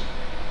section.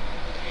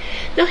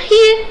 Now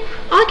here,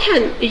 I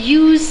can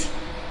use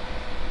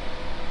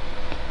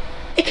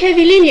a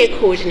curvilinear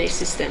coordinate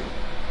system.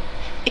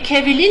 A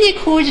curvilinear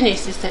coordinate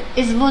system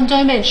is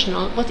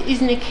one-dimensional, but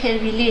is in a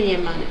curvilinear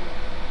manner.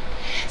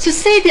 So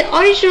say the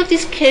origin of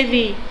this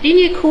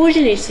curvilinear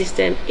coordinate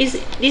system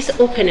is this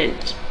open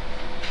end.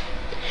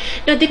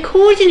 Now the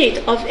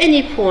coordinate of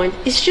any point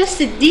is just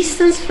the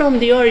distance from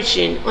the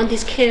origin on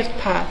this curved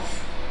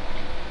path.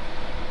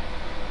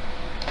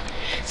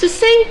 So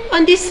say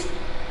on this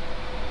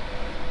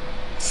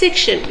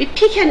section, we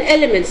pick an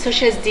element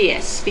such as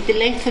ds, with the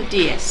length of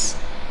ds.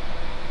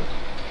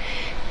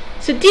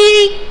 So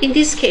d, in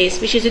this case,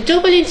 which is a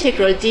double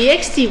integral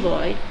dx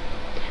dy,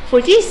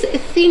 for this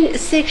thin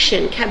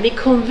section can be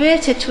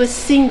converted to a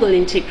single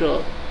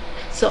integral.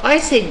 So I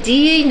say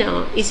dA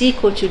now is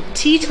equal to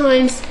t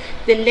times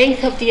the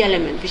length of the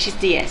element, which is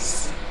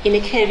ds, in a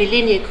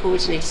curvilinear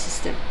coordinate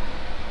system.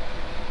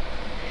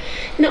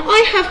 Now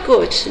I have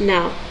got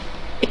now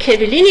a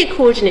curvilinear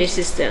coordinate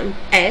system,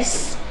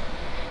 S,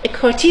 a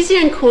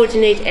Cartesian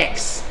coordinate,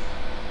 x.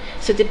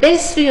 So the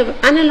best way of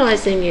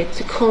analyzing it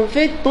to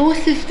convert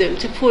both of them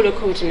to polar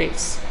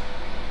coordinates.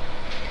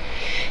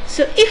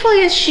 So if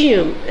I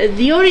assume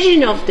the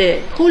origin of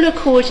the polar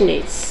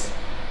coordinates,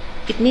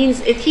 it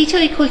means a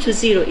theta equal to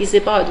 0 is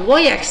about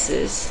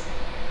y-axis,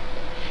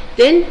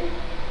 then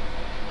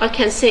I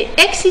can say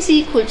x is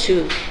equal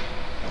to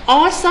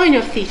r sine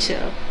of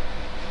theta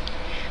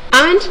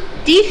and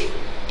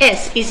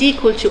ds is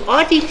equal to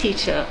r d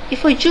theta.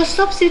 If I just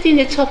substitute in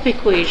the top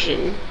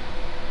equation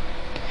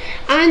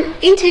and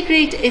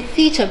integrate a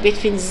theta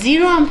between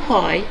 0 and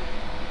pi,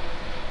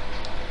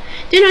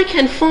 then I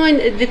can find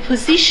the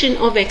position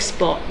of x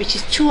bar, which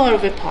is 2r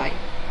over pi,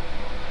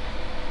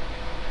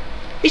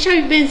 which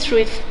I went through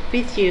it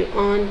with you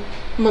on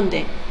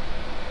Monday.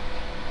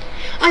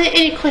 Are there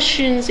any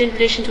questions in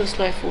relation to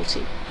slide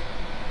 14?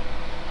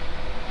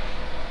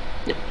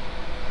 No.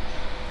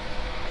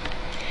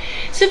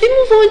 So we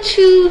move on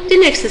to the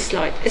next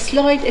slide,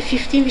 slide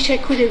 15, which I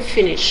couldn't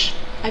finish.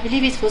 I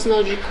believe it was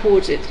not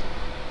recorded.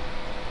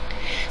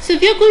 So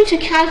we are going to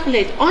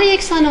calculate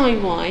Ix and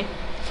Iy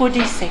for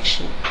this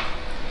section.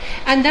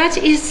 And that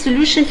is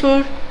solution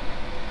for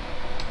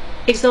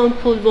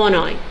example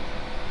 1i.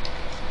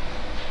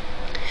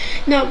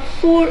 Now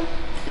for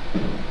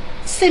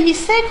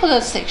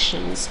semicircular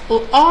sections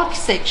or arc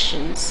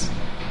sections,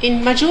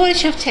 in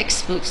majority of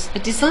textbooks,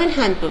 design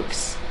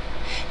handbooks,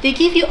 they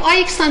give you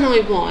Ix and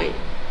Iy,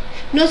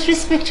 not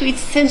respect to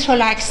its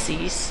central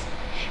axis,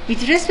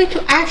 with respect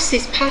to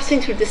axis passing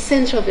through the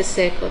center of a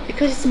circle,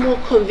 because it's more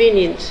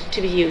convenient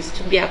to be used,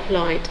 to be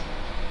applied.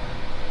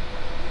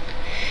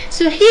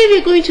 So here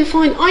we're going to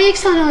find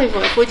Ix and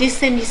Iy for this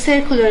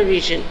semicircular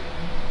region.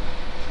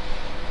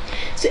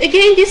 So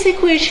again, this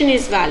equation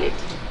is valid.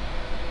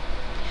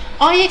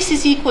 Ix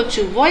is equal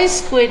to y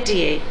squared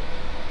dA.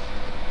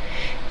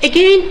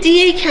 Again,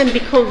 dA can be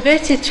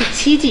converted to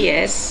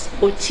TDS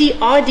or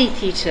TRD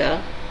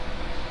theta,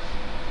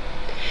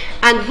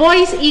 and y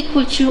is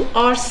equal to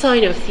r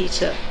sine of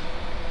theta.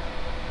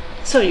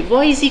 Sorry,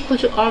 y is equal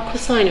to r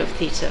cosine of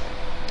theta.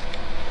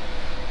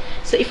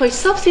 So if I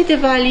substitute the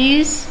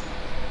values,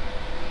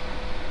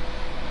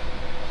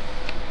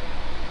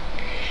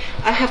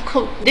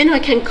 then I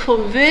can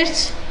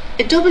convert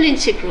a double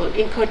integral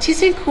in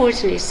Cartesian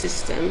coordinate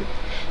system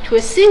to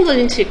a single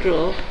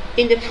integral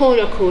in the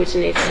polar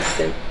coordinate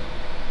system.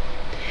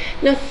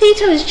 Now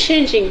theta is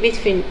changing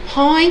between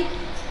 0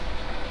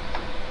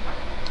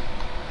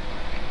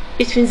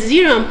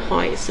 and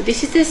pi. So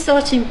this is the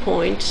starting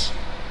point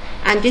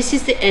and this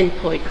is the end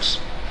point.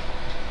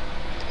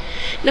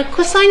 Now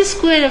cosine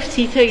square of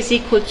theta is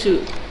equal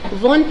to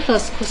 1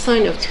 plus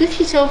cosine of 2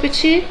 theta over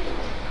 2.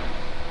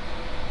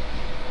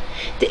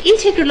 The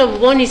integral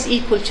of 1 is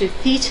equal to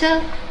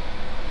theta.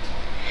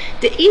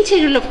 The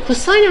integral of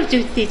cosine of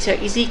 2 theta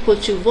is equal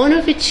to 1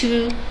 over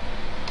 2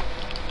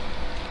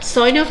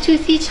 sine of 2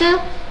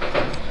 theta.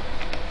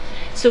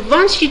 So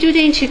once you do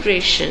the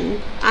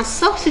integration and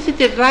substitute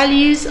the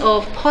values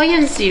of pi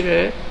and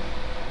 0,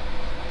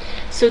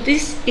 so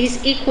this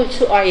is equal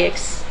to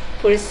Ix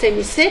for a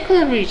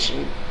semicircular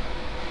region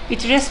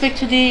with respect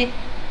to the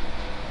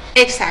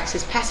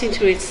x-axis passing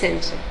through its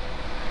center.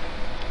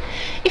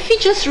 If we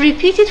just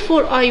repeat it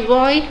for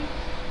Iy,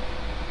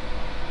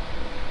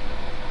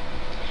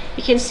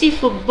 you can see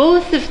for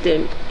both of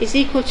them is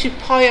equal to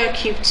pi r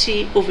cubed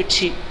t over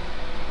 2.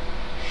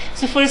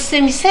 So for a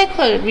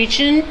semicircular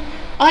region,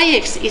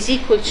 Ix is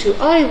equal to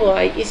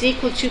Iy is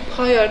equal to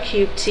pi r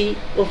cubed t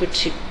over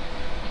 2.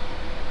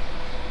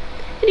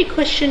 Any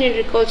question in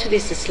regard to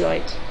this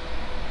slide?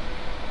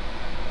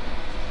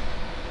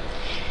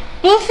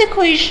 Both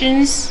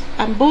equations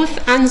and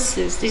both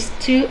answers, these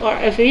two,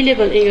 are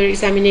available in your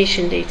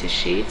examination data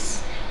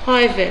sheets.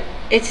 However,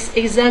 it's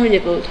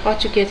examinable how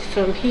to get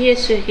from here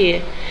to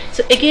here.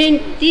 So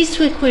again, these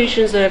two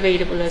equations are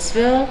available as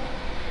well.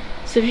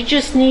 So you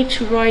just need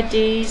to write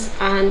these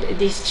and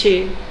these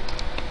two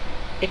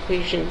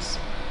equations.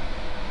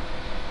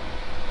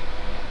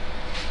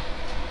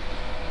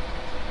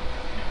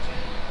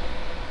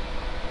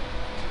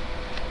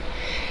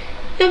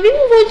 Now we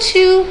move on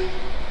to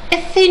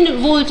a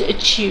thin-walled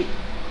tube.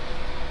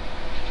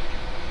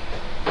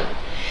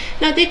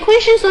 Now the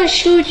equations I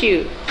showed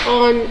you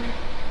on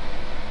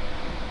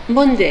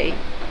Monday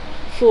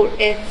for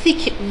a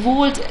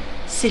thick-walled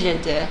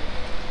cylinder,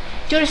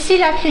 they are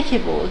still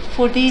applicable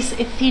for this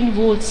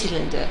thin-walled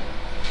cylinder.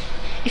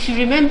 If you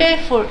remember,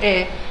 for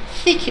a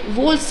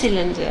thick-walled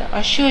cylinder,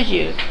 I showed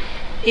you,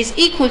 is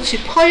equal to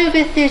pi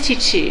over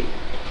 32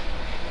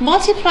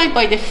 multiplied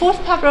by the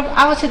 4th power of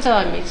outer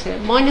diameter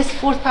minus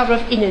 4th power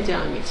of inner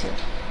diameter.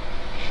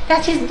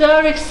 That is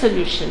direct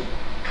solution.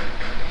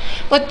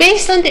 But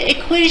based on the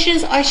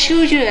equations I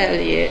showed you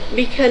earlier,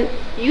 we can,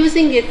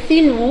 using the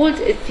thin-walled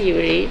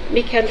theory,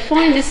 we can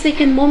find the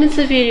second moments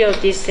of area of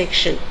this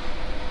section.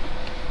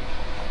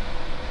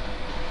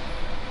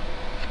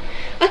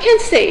 I can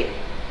say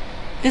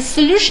the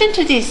solution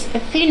to this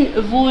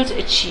thin-walled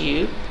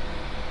tube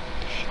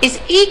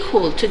is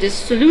equal to the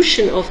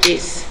solution of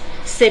this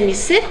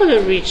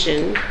semicircular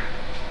region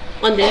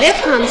on the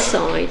left-hand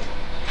side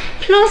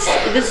plus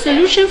the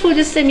solution for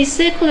the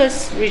semicircular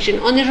region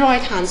on the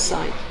right-hand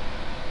side.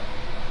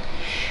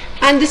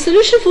 And the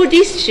solution for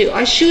these two,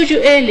 I showed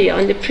you earlier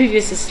on the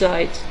previous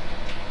slide.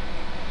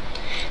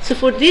 So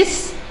for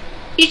this,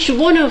 each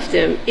one of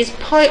them is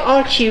pi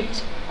r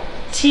cubed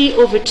t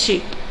over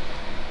 2.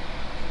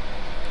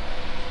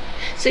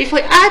 So if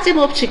I add them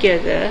up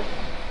together,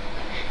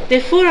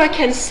 therefore I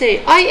can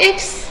say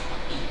Ix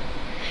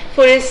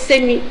for a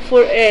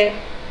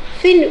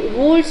thin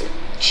walled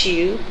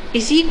tube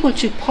is equal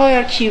to pi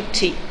r cubed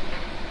t.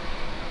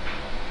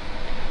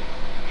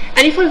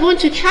 And if I want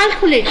to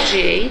calculate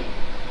J,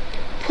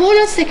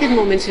 polar second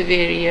moment of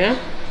area,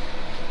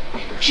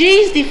 J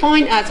is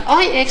defined as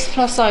Ix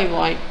plus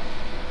Iy.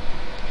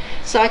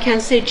 So I can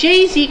say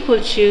J is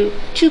equal to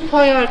 2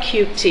 pi r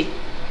cubed t.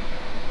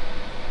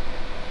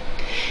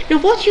 Now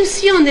what you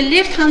see on the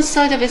left hand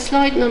side of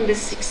slide number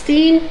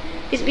 16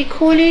 is we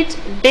call it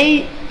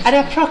an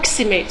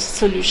approximate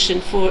solution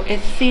for a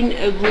thin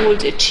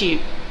walled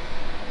tube.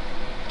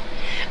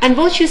 And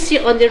what you see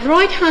on the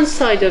right hand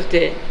side of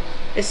the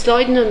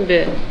slide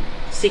number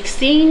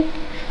 16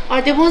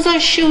 are the ones I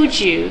showed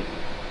you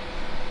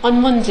on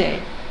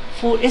Monday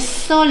for a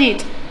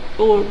solid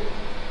or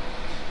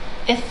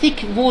a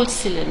thick walled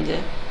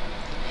cylinder.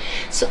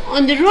 So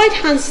on the right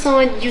hand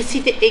side you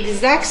see the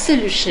exact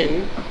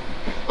solution.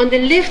 On the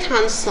left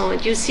hand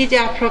side you see the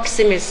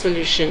approximate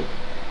solution.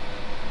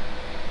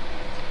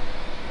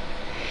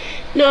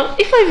 Now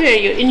if I were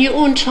you, in your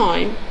own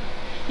time,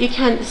 you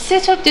can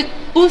set up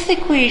both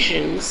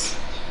equations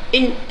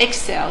in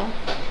Excel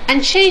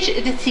and change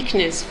the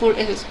thickness for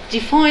a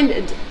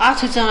defined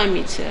outer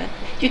diameter.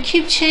 You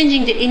keep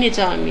changing the inner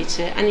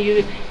diameter and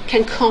you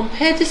can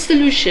compare the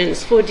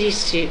solutions for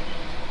these two.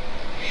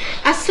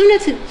 As soon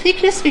as the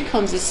thickness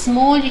becomes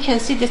small, you can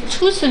see the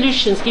two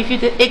solutions give you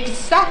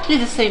exactly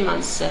the same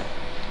answer.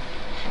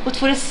 But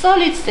for a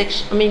solid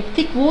section,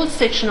 thick walled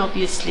section,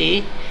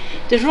 obviously,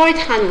 the right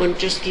hand one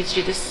just gives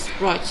you the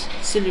right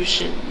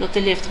solution, not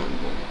the left hand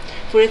one.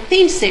 For a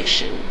thin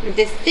section, if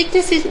the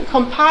thickness in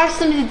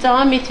comparison with the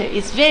diameter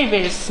is very,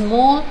 very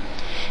small,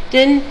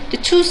 then the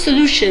two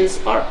solutions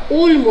are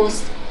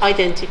almost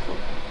identical.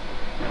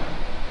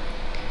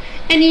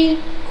 Any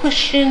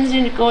questions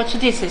in regard to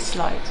this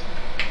slide?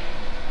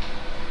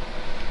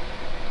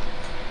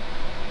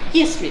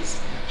 Yes, please.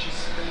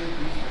 Just a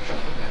refresh of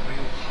the memory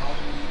of how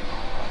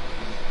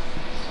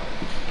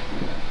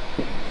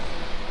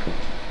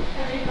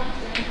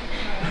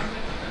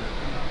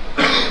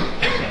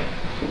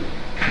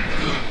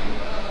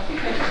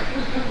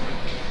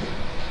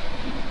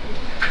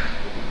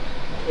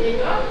There you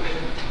go.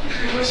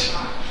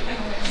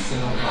 So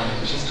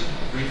just to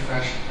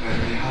refresh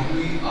memory, how do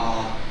we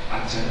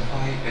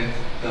identify if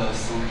the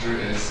cylinder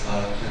is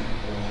thin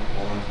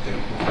or thick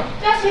wall?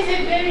 That is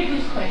a very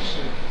good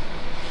question.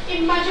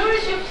 In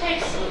majority of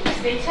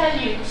textbooks, they tell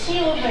you T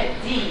over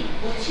D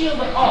or T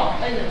over R.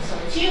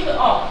 T over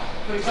R,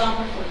 for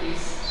example, for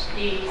this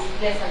is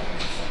less than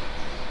 10%.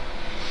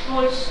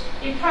 But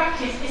in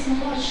practice, it's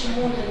much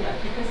more than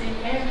that because in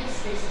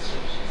aerospace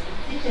structures,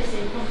 the thickness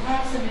in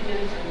comparison with the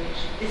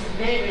determination is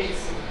very, very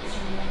small. It's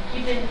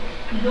even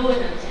lower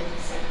than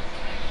 10%.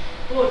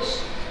 But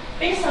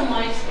based on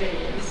my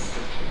experience,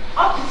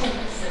 up to 10%,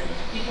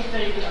 you get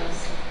very good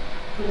answer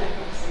for that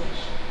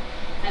approximation.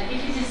 And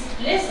if it is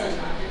less than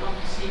that, then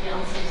obviously the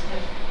answer is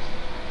perfect.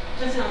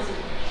 Just to answer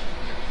the question.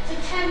 So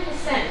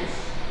 10%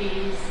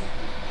 is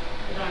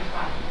the right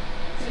value.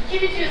 So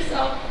keep it to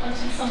yourself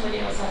until somebody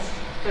else asks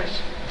the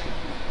question.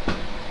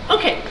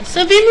 Okay,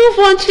 so we move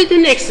on to the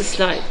next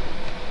slide.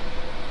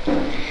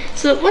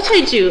 So what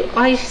I do,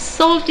 I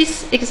solve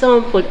this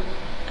example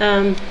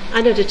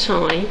another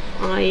time.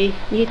 I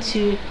need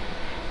to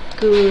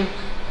go.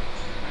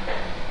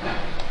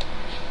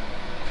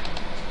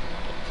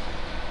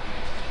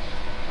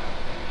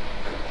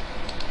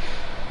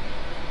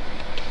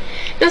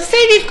 Now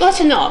say we've got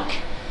an arc.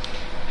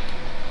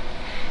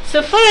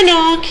 So for an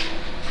arc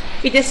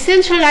with a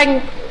central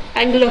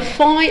angle of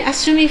phi,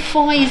 assuming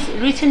phi is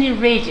written in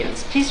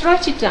radians, please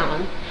write it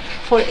down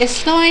for a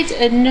slide,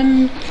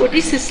 for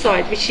this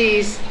slide, which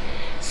is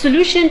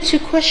solution to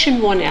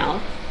question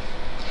 1L.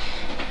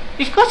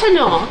 We've got an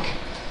arc,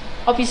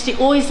 obviously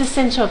O is the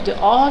center of the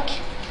arc,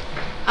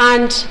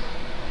 and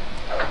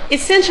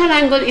its central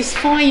angle is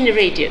phi in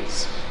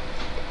radians.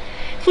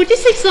 For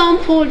this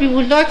example, we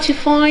would like to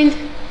find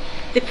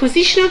the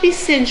position of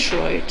its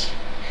centroid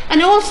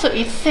and also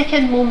its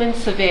second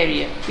moments of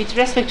area with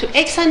respect to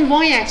x and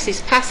y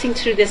axis passing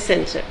through the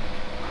center.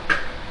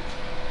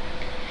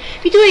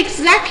 We do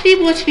exactly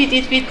what we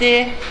did with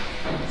the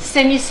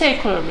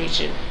semicircular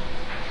region.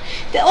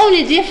 The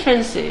only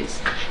difference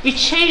is we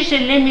change the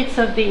limits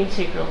of the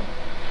integral.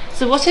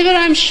 So whatever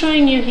I'm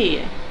showing you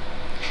here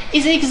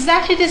is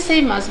exactly the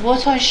same as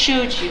what I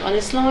showed you on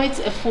the slides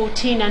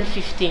 14 and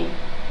 15.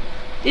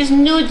 There's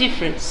no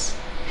difference.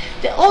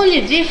 The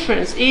only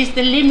difference is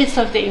the limits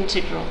of the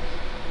integral.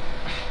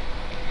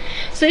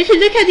 So if you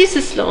look at this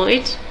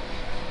slide,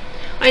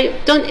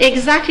 I've done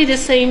exactly the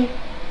same.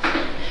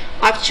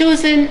 I've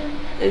chosen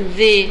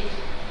the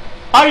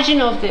origin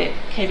of the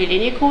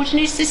curvilinear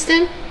coordinate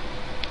system,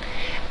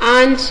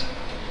 and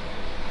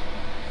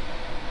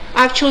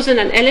I've chosen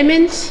an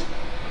element.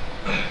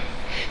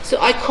 So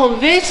I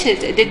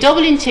converted the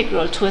double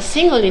integral to a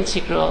single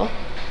integral.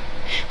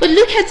 But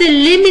look at the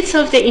limits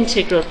of the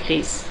integral,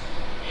 please.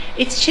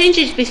 It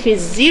changes between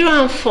 0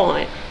 and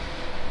 5.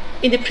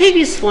 In the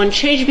previous one,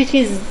 changed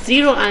between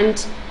 0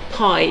 and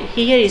pi.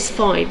 Here is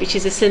 5, which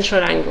is the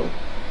central angle.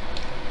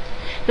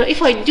 Now,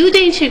 if I do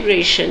the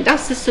integration,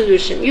 that's the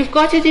solution. You've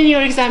got it in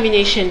your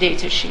examination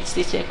data sheets,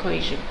 this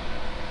equation.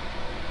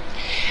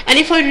 And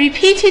if I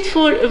repeat it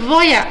for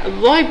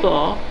y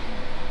bar,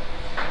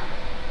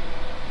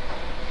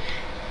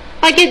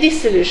 I get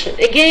this solution.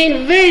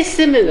 Again, very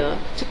similar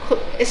to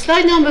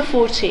slide number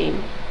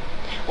 14.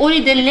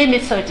 Only the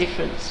limits are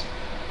different.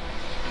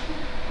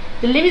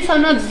 The limits are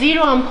not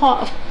 0 and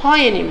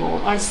pi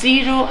anymore, are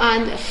 0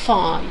 and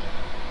phi.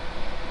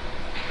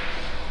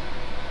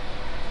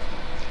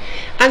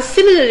 And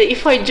similarly,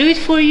 if I do it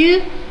for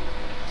you,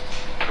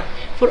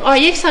 for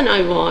Ix and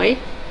Iy,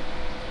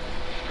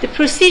 the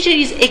procedure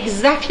is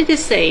exactly the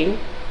same.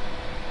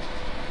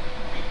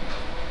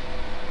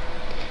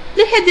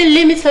 Look at the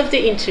limits of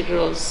the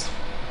integrals.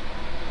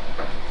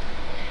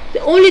 The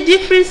only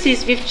difference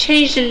is we've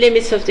changed the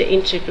limits of the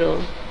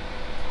integral.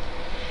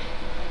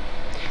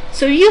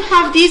 So you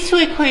have these two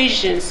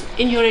equations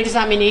in your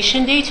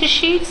examination data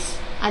sheets,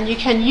 and you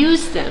can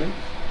use them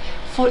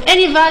for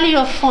any value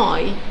of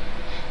phi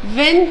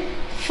when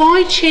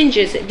phi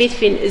changes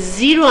between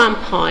 0 and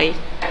pi.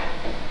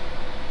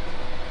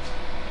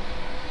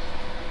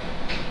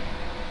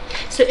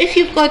 So if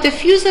you've got the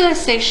fuselage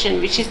section,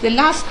 which is the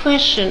last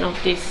question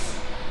of this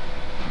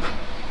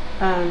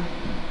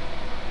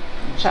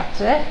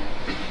chapter,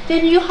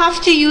 then you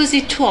have to use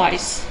it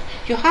twice.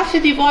 You have to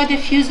divide the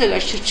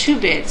fuselage to 2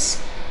 bits,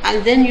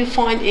 and then you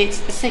find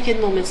its second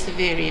moments of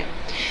area.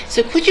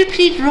 So could you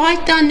please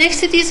write down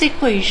next to these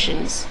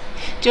equations,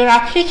 they're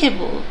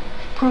applicable,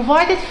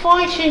 provided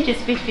phi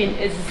changes between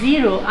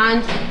 0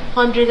 and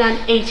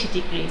 180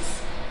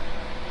 degrees.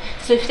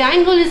 So if the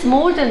angle is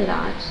more than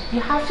that,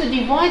 you have to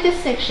divide the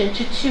section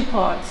to 2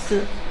 parts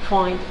to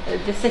find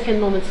the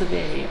second moments of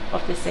area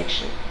of the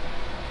section.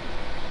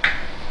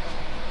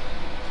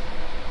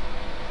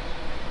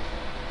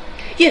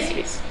 Yes,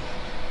 please.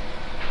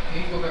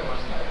 Can you go back one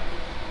slide?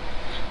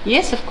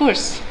 Yes, of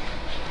course.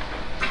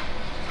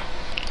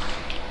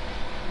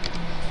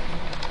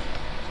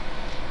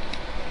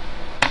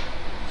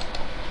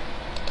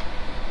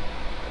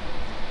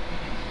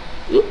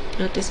 Ooh,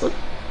 not this one.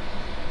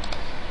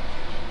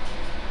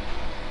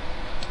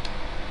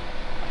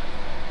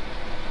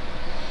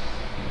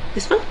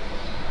 This one?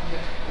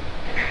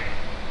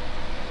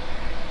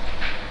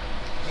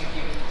 Thank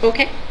you.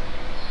 Okay.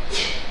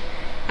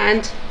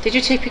 And did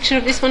you take a picture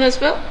of this one as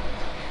well?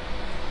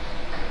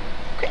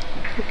 Okay.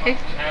 Okay.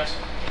 Can I ask?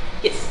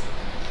 Yes.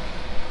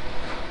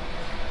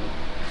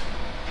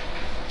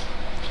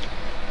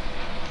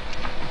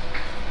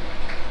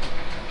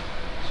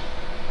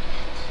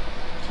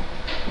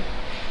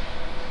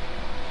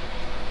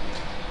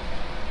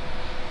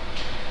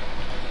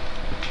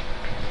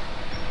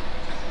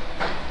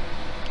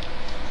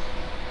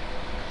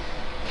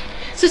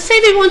 So say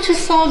we want to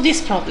solve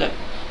this problem.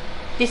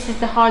 This is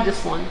the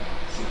hardest one.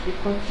 So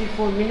we've got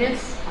 3-4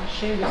 minutes. I'll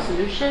show you the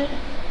solution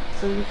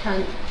so you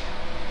can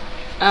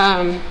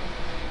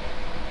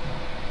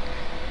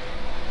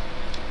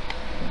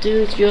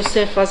do it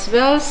yourself as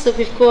well. So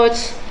we've got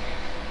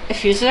a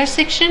fuselage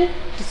section.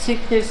 The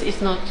thickness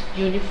is not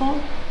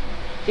uniform.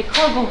 The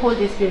carbon hold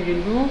has been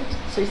removed,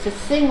 so it's a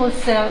single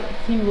cell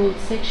thin walled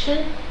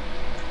section.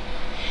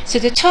 So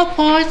the top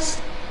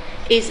part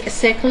is a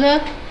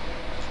circular,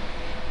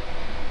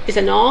 is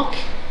an arc,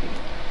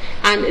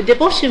 and the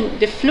bottom,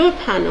 the floor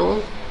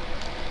panel,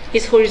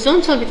 is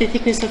horizontal with a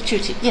thickness of 2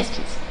 T. Yes,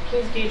 please.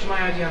 Please gauge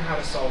my idea on how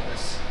to solve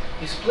this.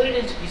 You split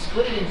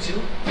it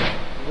into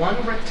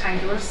one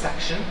rectangular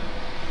section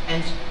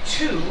and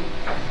two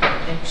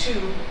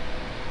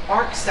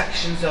arc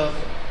sections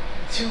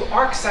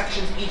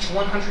each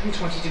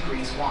 120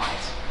 degrees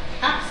wide.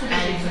 Absolutely.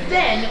 And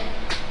then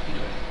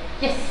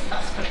Yes,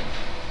 that's correct.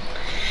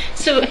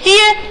 So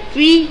here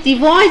we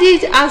divide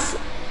it, as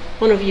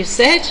one of you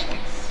said,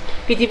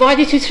 we divide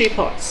it to 3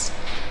 parts.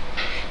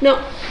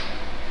 Now,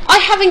 I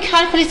haven't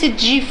calculated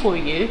G for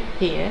you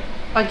here.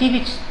 I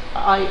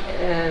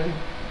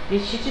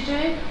wish you to do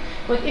it.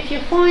 But if you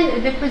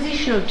find the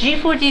position of G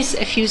for this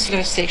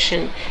fuselage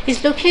section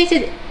is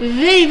located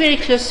very, very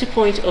close to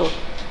point O.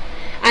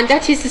 And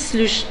that is the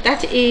solution.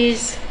 That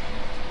is,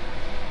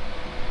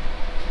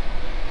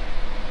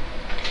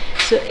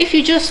 so if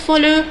you just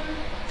follow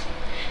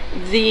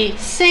the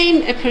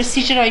same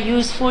procedure I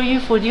used for you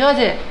for the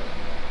other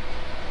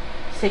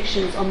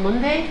sections on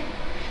Monday,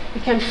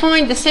 you can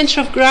find the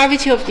center of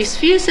gravity of this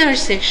fuselage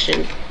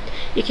section.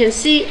 You can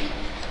see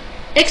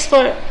X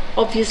bar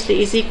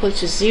obviously is equal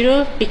to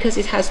 0 because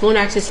it has one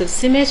axis of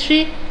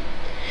symmetry.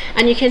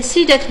 And you can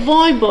see that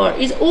Y bar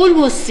is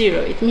almost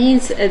 0. It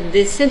means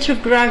the center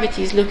of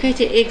gravity is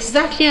located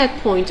exactly at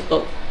point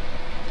O.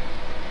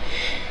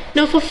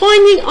 Now for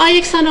finding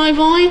Ix and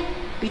Iy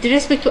with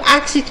respect to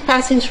axis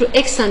passing through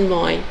X and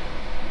Y,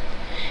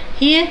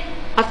 here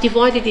I've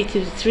divided it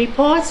into 3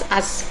 parts,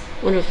 as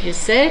one of you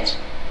said.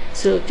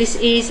 So this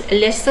is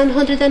less than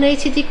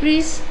 180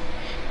 degrees.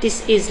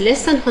 This is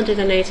less than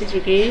 180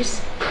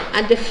 degrees.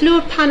 And the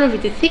floor panel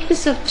with the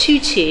thickness of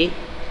 2T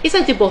is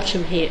at the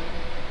bottom here.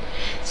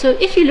 So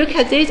if you look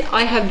at it,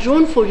 I have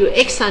drawn for you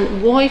X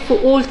and Y for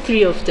all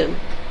 3 of them.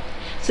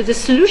 So the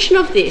solution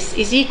of this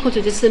is equal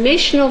to the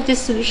summation of the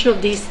solution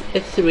of these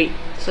 3.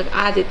 So I've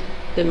added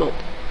them up.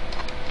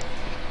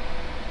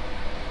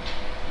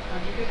 How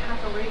did you get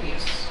half a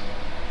radius?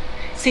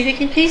 Say it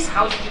again, please.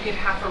 How did you get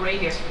half a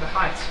radius for the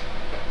height?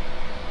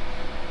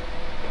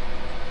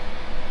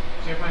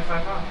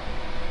 0.51.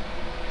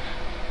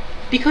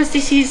 Because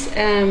this is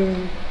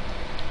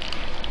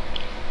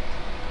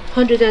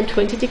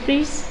 120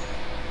 degrees,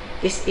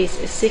 this is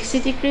 60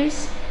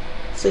 degrees,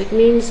 so it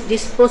means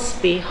this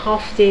must be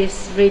half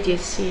this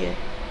radius here.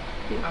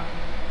 Okay.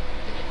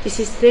 This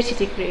is 30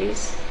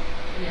 degrees.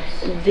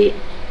 Yes. The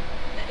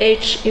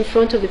edge in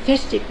front of the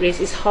 30 degrees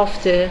is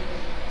half this.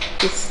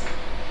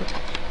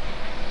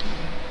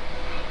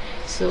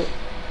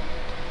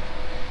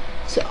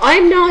 So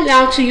I'm now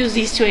allowed to use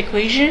these 2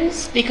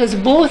 equations because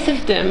both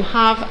of them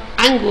have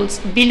angles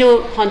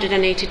below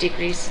 180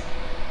 degrees.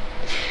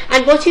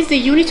 And what is the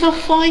unit of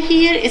phi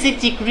here? Is it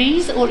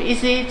degrees or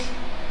is it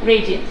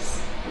radians?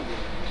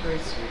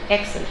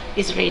 Excellent,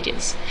 it's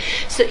radians.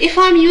 So if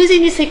I'm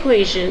using this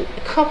equation,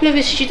 a couple of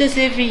students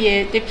every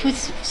year, they put,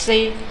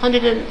 say,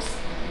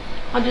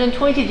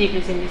 120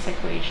 degrees in this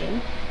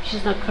equation, which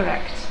is not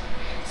correct.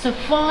 So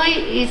phi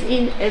is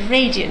in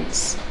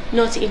radians,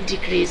 not in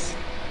degrees.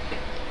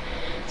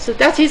 So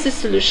that is the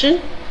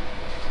solution.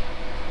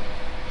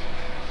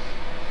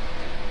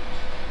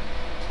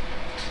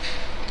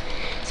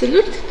 So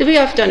look the way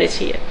I've done it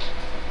here.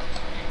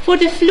 For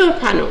the floor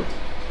panel,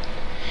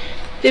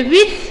 the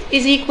width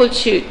is equal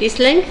to this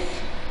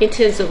length in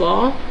terms of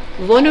r,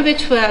 1 over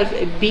 12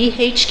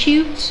 bh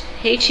cubed.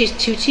 H is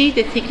 2t,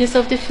 the thickness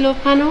of the floor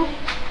panel.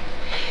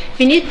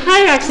 We need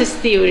polar axis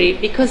theory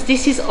because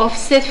this is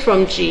offset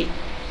from G.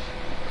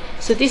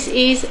 So this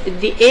is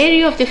the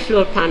area of the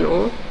floor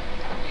panel,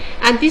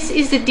 and this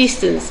is the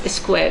distance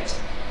squared.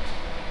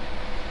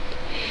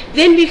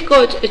 Then we've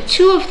got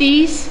 2 of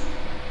these,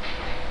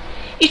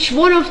 each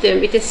one of them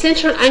with a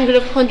central angle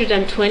of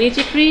 120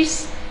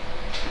 degrees.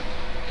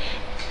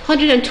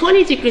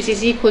 120 degrees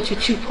is equal to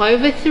 2 pi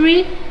over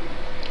 3.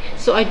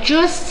 So I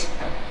just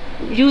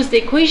used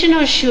the equation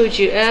I showed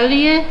you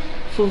earlier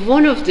for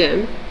one of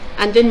them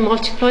and then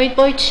multiply it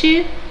by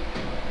 2.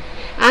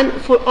 And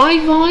for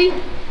Iy,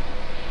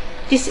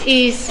 this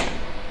is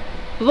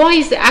y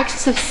is the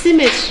axis of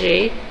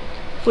symmetry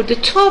for the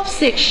top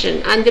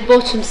section and the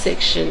bottom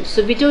section.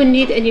 So we don't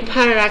need any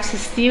polar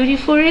axis theory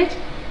for it.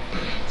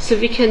 So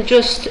we can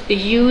just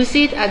use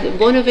it at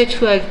 1 over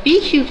 12 b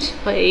cubed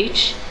by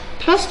h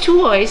plus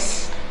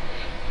twice.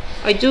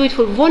 I do it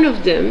for one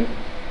of them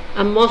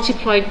and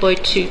multiply it by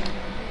 2.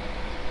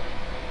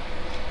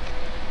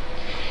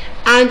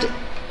 And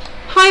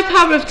high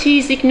power of t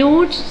is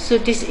ignored, so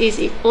this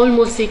is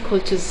almost equal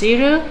to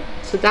 0.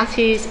 So that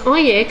is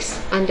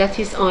Ix and that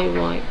is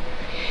Iy.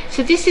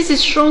 So this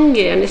is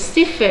stronger and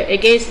stiffer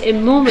against a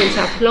moment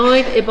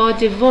applied about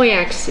the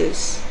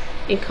y-axis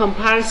in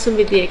comparison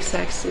with the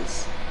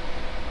x-axis.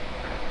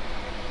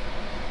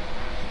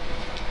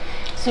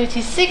 So it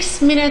is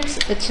 6 minutes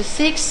to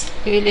 6.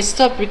 We will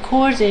stop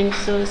recording,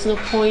 so there's no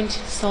point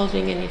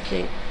solving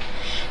anything.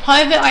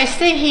 However, I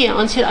stay here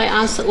until I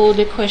answer all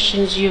the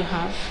questions you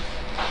have.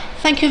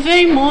 Thank you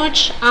very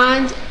much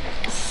and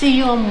see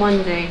you on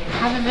Monday.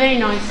 Have a very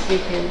nice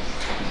weekend.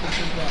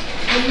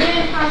 And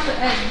then have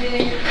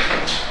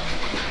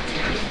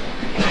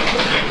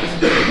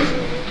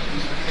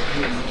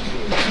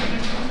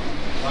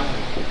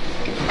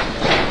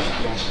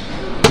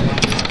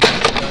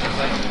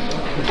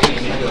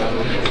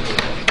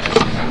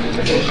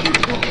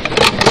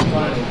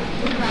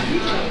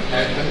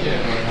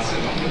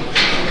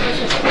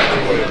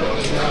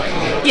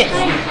yes.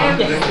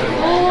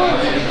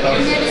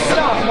 Near the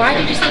start, why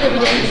did you say that we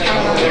didn't need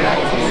parallel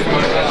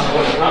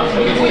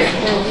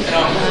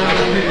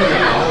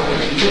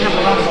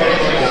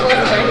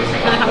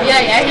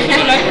yeah.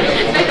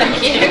 No, thank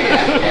you.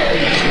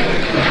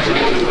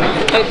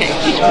 Okay,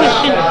 which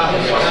question? I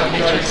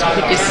just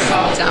put this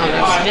down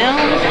as well.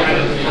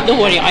 Don't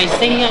worry, I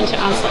stay here to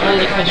answer all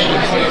the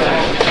questions.